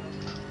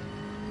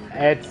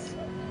 Ads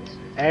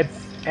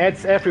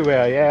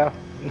everywhere, yeah.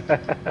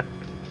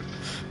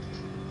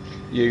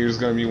 Yeah, there's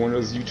gonna be one of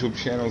those YouTube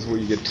channels where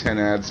you get 10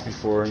 ads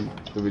before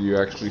the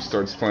video actually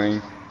starts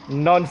playing.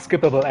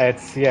 Non-skippable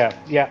ads, yeah,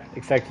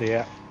 exactly,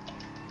 yeah.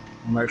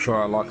 Make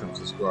sure I like and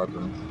subscribe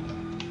them.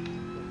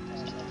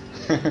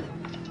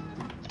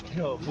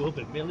 No, we'll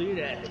be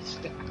millionaires.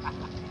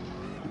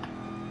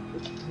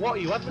 What are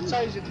you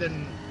advertising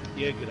then,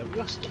 Jürgen? Have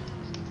you asked him?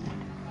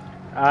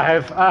 I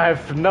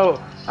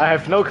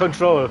have no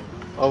control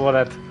over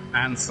that.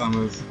 And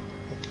Summers.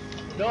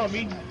 No, I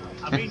mean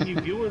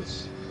your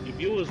viewers. Your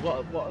viewers,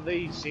 what are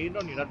they seeing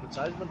on your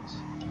advertisements?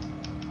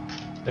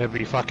 It'd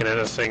be fucking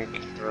anything,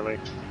 really.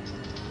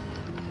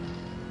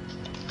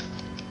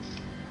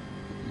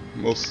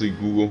 Mostly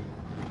Google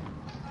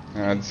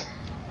ads.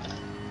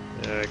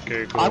 Yeah,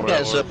 Google. I'm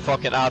getting some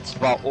fucking ads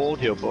about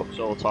audiobooks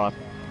all the time.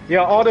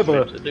 Yeah,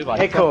 Audible. They do my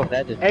Echo fucking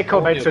edit.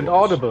 Echo mentioned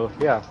Audiobooks. Audible,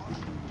 yeah.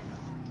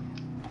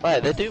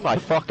 Wait, they do my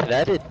fucking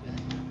edit.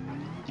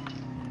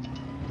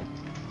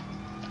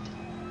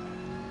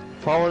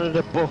 If I wanted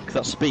a book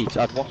that speaks,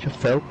 I'd watch a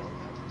film.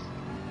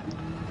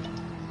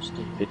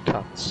 Stupid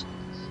cunts.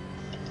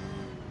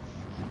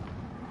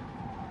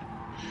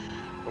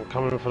 I'm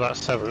coming for that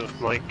 7th,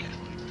 Mike.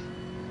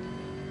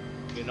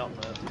 You're not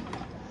there.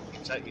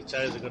 Your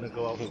tires are going to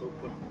go out so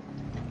quick.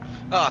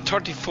 Ah,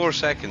 34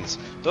 seconds.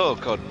 Oh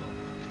god.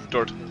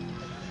 Dirt.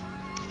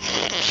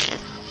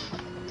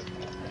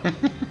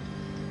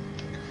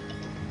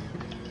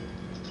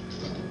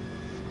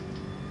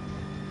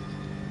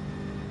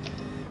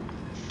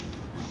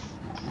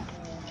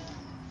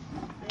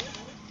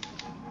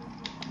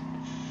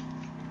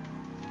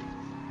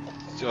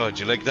 Oh,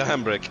 do you like the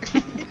handbrake?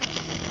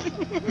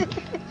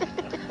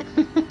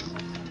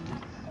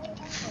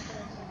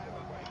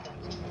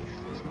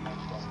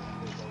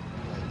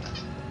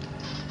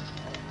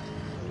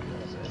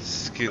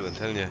 Skill, I'm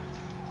telling you.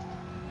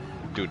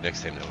 Do it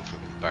next time now,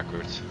 fucking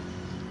backwards.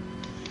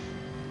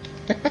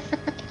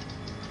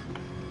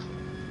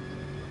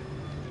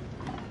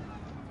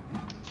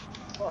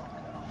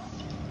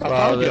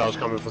 I told you I was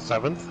coming for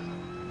 7th.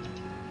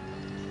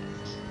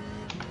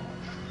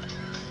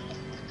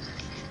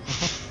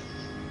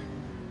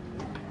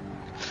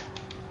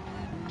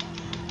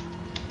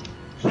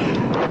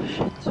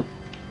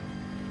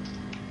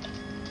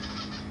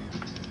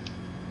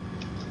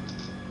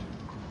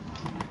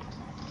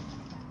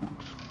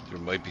 There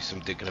might be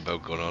some dicking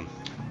about going on.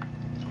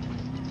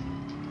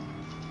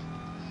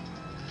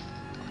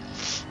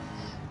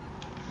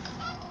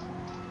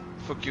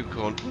 Fuck you,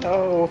 cunt.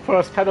 No,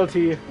 first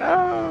penalty.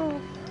 No.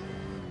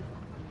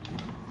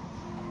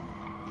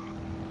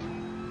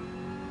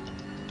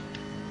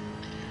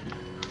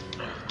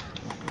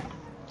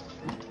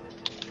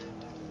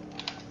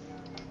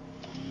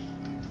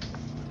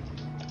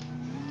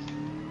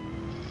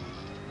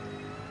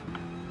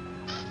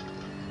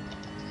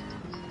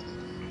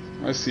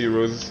 I see you,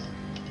 Roses.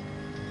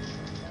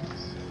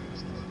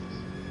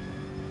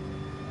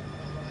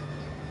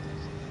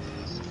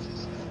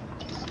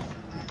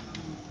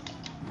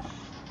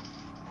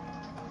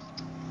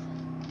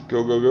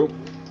 Go, go, go.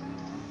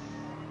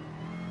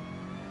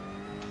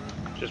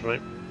 Just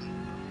mate.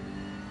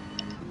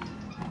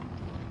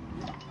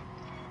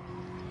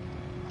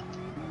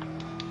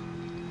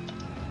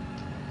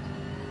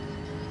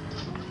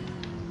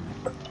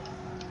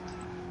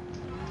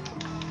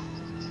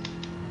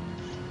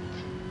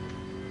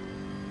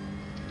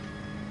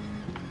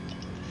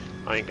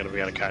 I ain't gonna be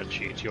able to catch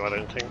you, I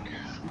don't think.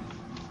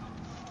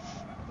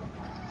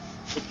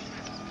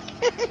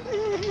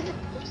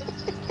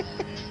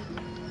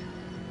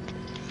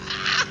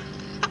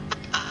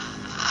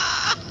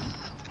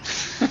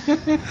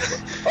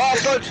 Oh,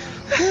 God!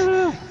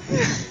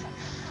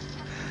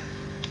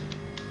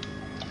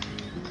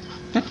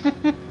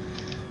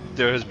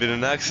 There has been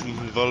an accident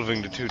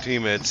involving the two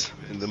teammates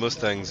in the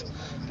Mustangs.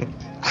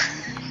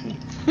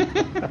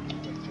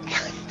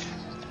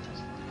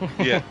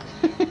 Yeah,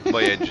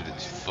 my engine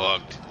is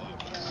fucked.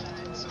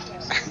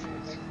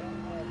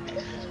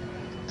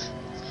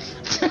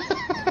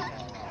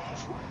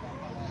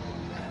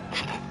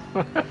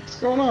 What's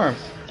going on?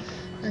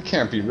 That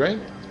can't be right.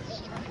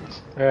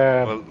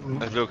 Well,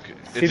 look,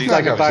 at seems least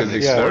like it a was bug, an yeah.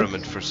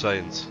 experiment for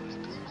science.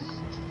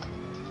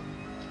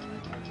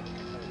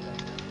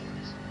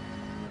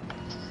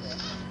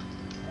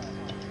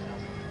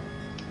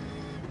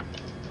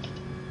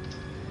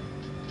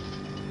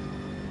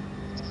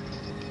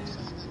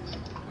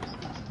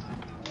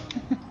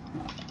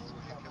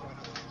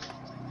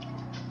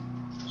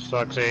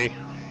 Sucksy.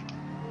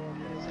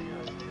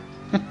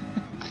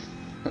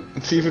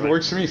 See if it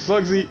works for me,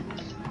 Slugsy.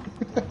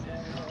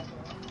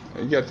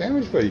 You got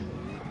damage, buddy.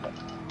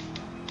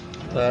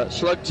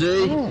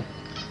 Slugsy. Oh,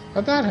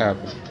 how'd that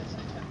happen?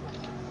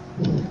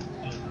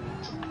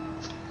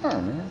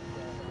 Oh, man.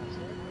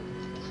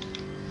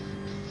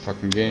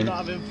 Fucking You're game.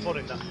 not having fun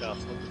in that car,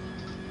 Slug.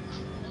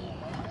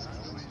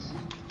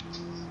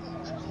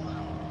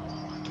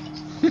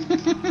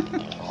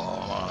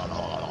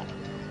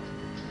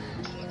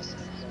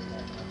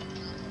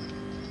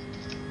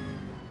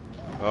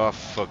 Oh,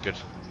 fuck it.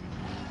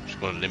 Just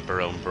gonna limp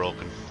around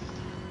broken.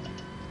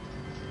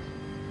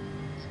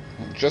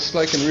 Just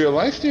like in real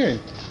life, dear.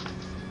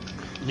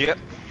 Yep.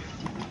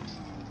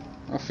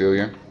 I feel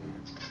you.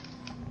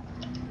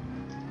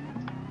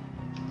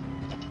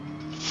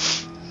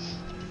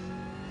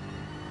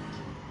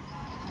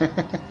 You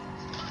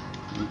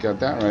got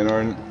that right,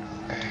 Arden.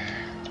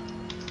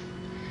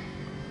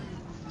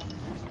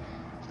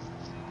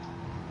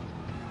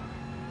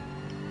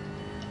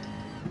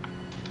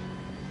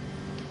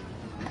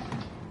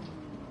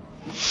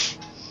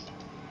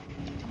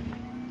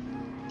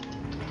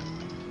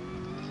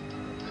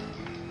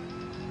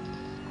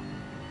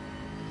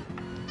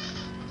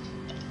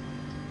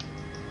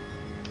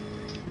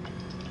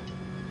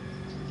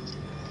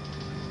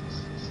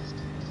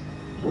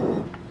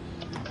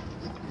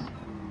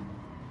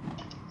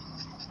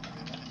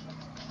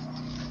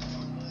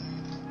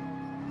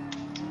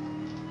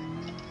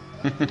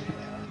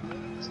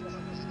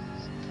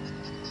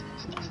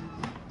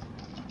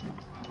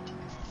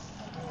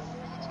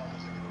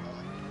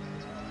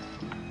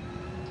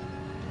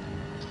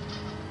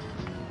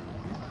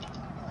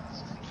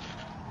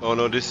 Oh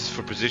no, this is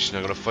for position.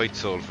 I'm gonna fight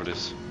Soul for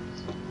this.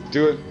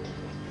 Do it.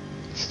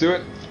 Let's do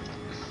it.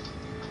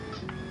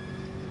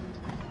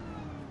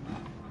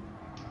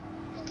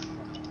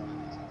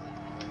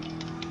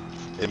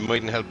 It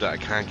mightn't help that I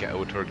can't get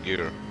out of third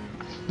gear.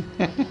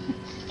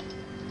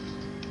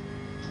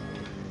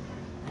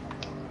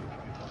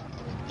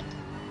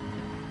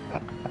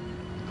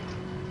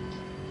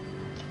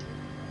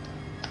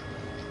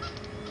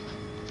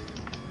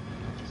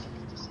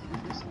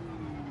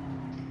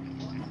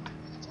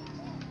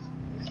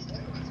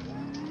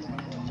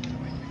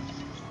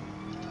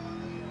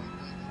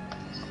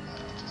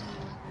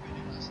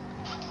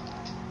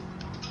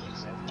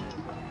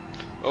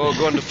 No,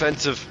 go on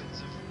defensive.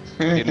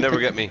 He'd never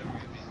get me.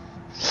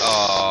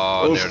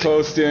 Oh, That was nearly.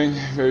 close, Steering.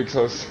 Very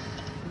close.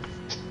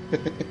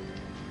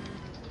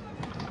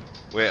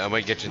 Wait, I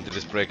might get you into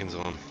this braking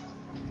zone.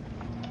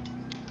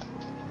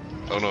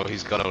 Oh no,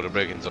 he's gone out of the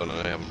braking zone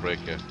and I haven't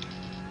braked yet.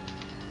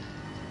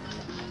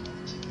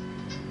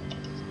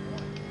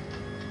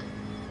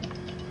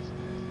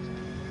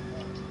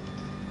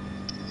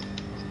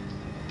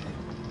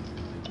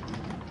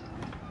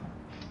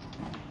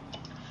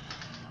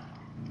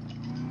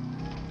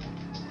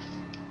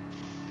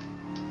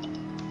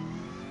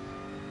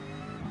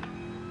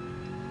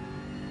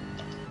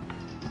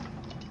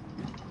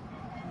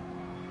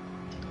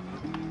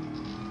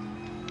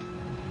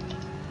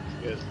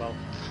 Yes, pal.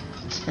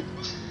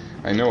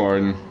 I know,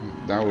 Arden.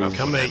 That was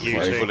come at you,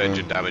 like Full the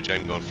engine damage,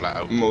 I'm going flat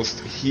out. most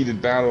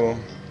heated battle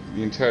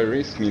the entire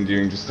race me and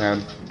Deering just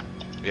had.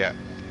 Yeah.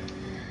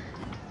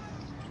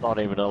 It's not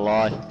even a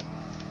lie.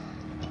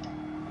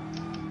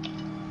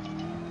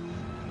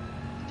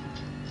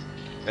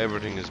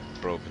 Everything is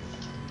broken.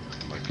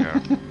 My car.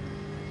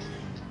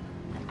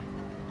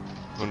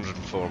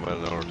 104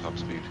 mile an hour top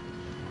speed.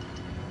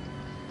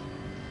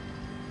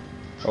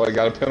 Oh, I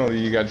got a penalty.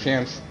 You got a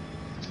chance.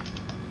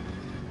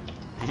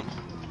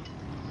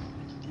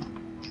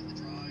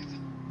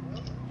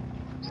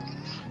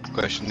 The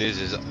question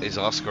is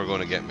Oscar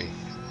going to get me?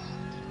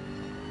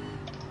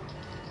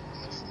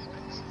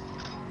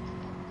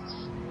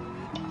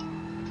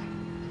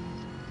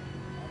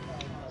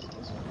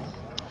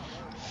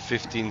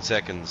 "15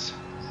 seconds.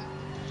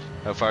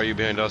 How far are you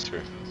behind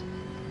Oscar?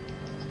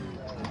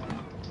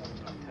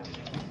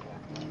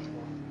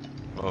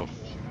 Oh,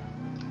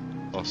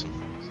 awesome.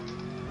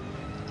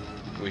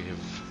 We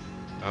have.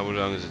 How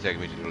long does it take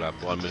me to do a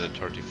lap? 1 minute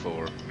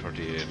 34,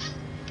 38.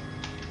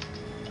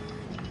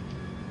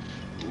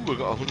 Ooh, we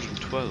got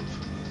 112.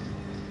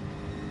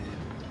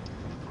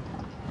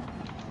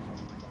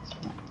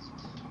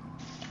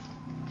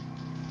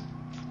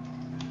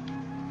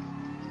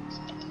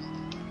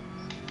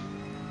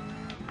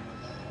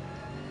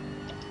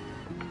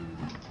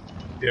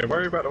 Yeah,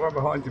 worry about the one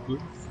behind you, please.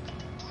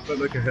 Don't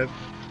look ahead.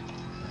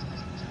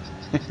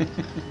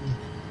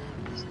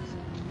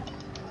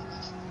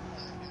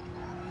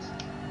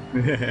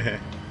 Yeah.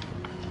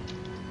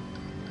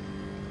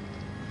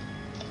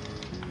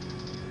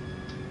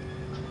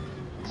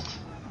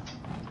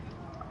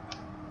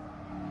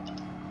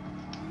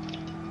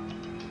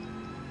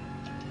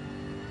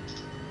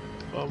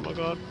 Oh my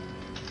god.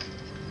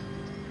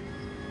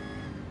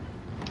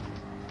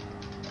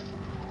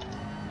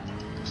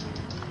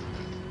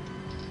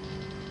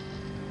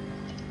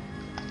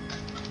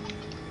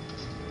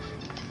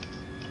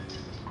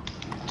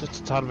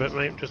 Just a tad bit,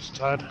 mate, just a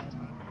tad.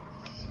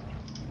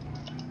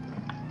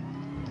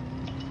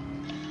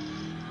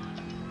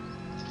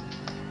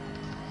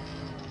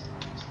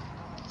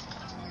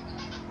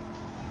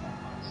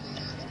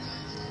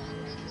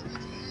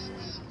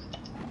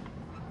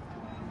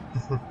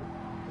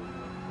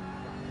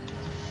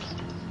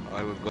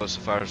 I would go so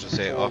far as to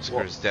say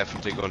Oscar is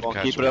definitely going to Well,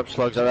 catch keep it me. up,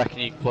 Slugs. I reckon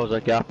you can close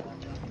that gap.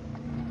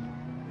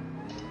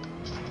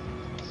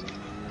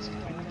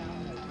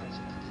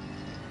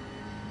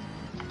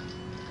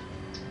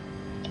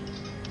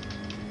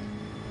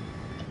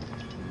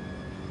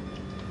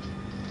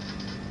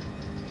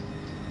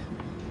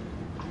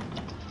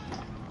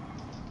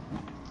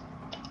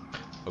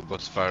 I would go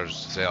so far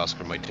as to say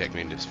Oscar might take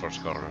me in this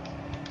first corner.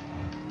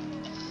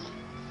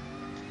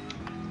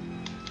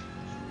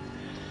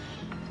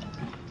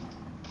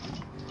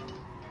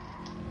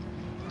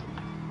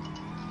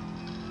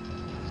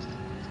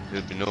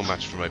 There'll be no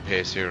match for my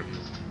pace here.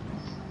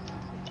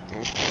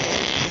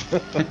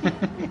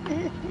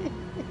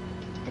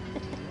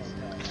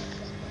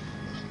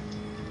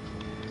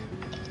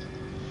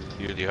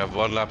 You have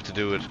one lap to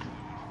do it.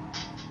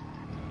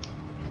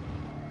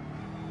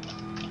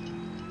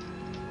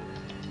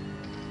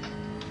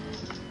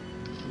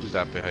 Who's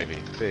that behind me?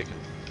 Bacon.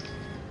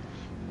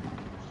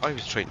 I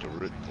was trying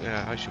to...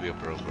 Yeah, I should be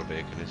up around where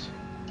Bacon is.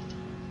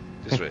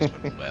 This race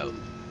went well.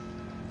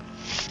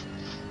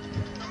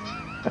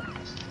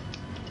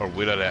 Or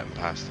will I let him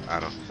past? I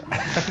don't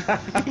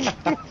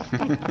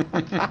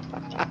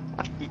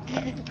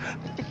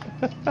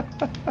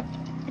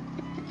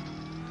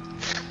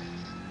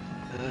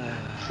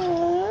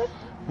Oh,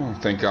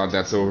 thank God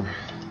that's over.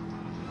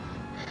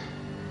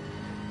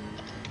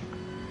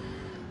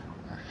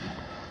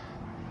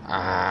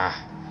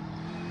 Ah.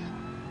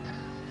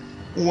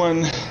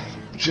 One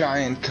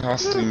giant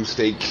costly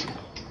mistake.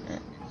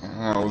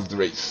 That was the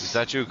race. Is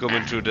that you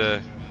coming through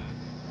the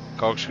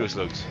corkscrew,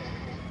 Slugs?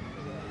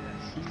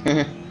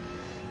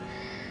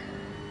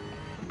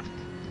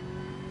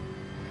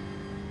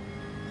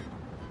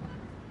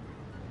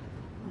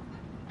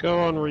 Go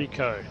on,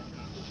 Rico.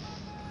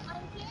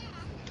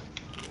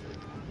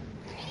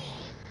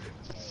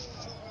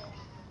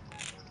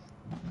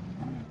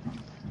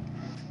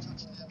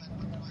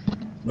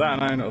 That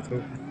and I not at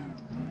all.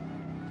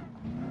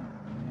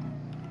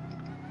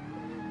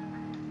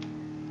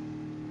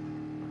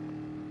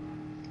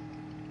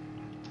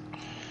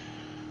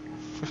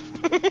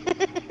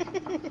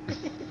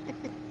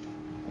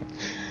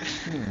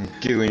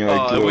 Giving Oh, like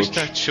I little, wish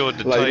that showed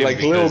the time like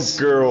little because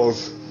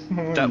girls.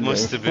 that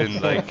must have been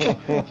like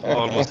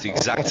almost the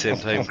exact same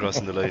time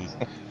crossing the line.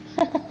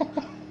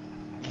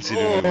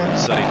 Considering we were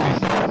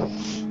beside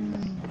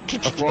me.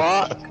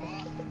 Fuck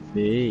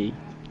me.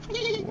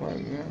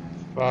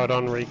 Well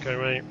done,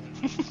 Rico, mate.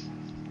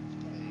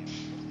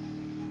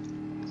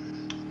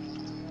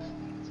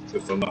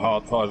 Just on the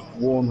hard tyres,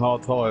 worn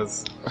hard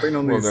tyres. Been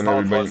on Well these done,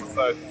 hard tyres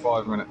everybody.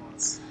 for 35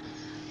 minutes.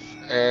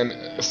 And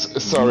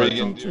sorry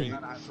again, Derek,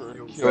 for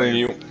killing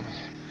you.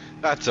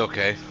 That's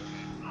okay.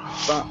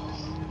 But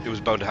It was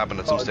bound to happen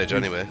at some stage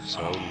anyway, so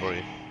I wouldn't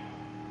worry.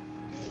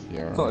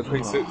 Yeah. started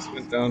P6,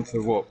 went down to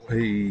what,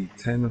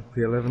 P10,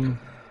 P11?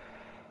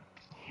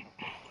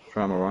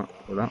 Try am alright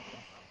with that.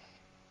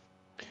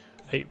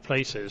 8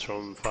 places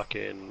from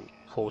fucking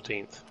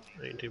 14th.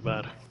 Ain't too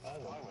bad.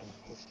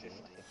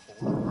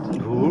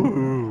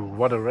 Ooh,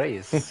 what a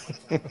race.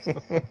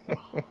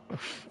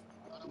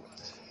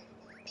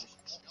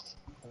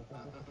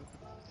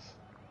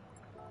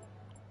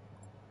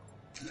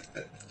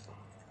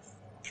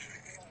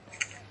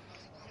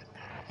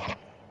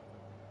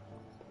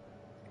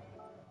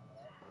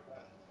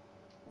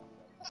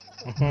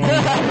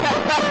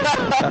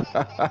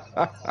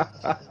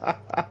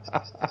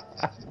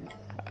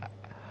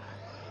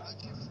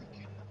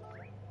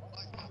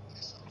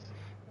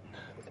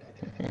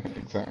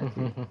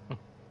 Exactly.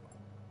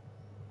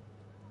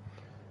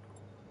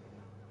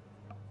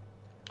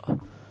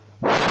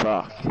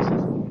 Fuck.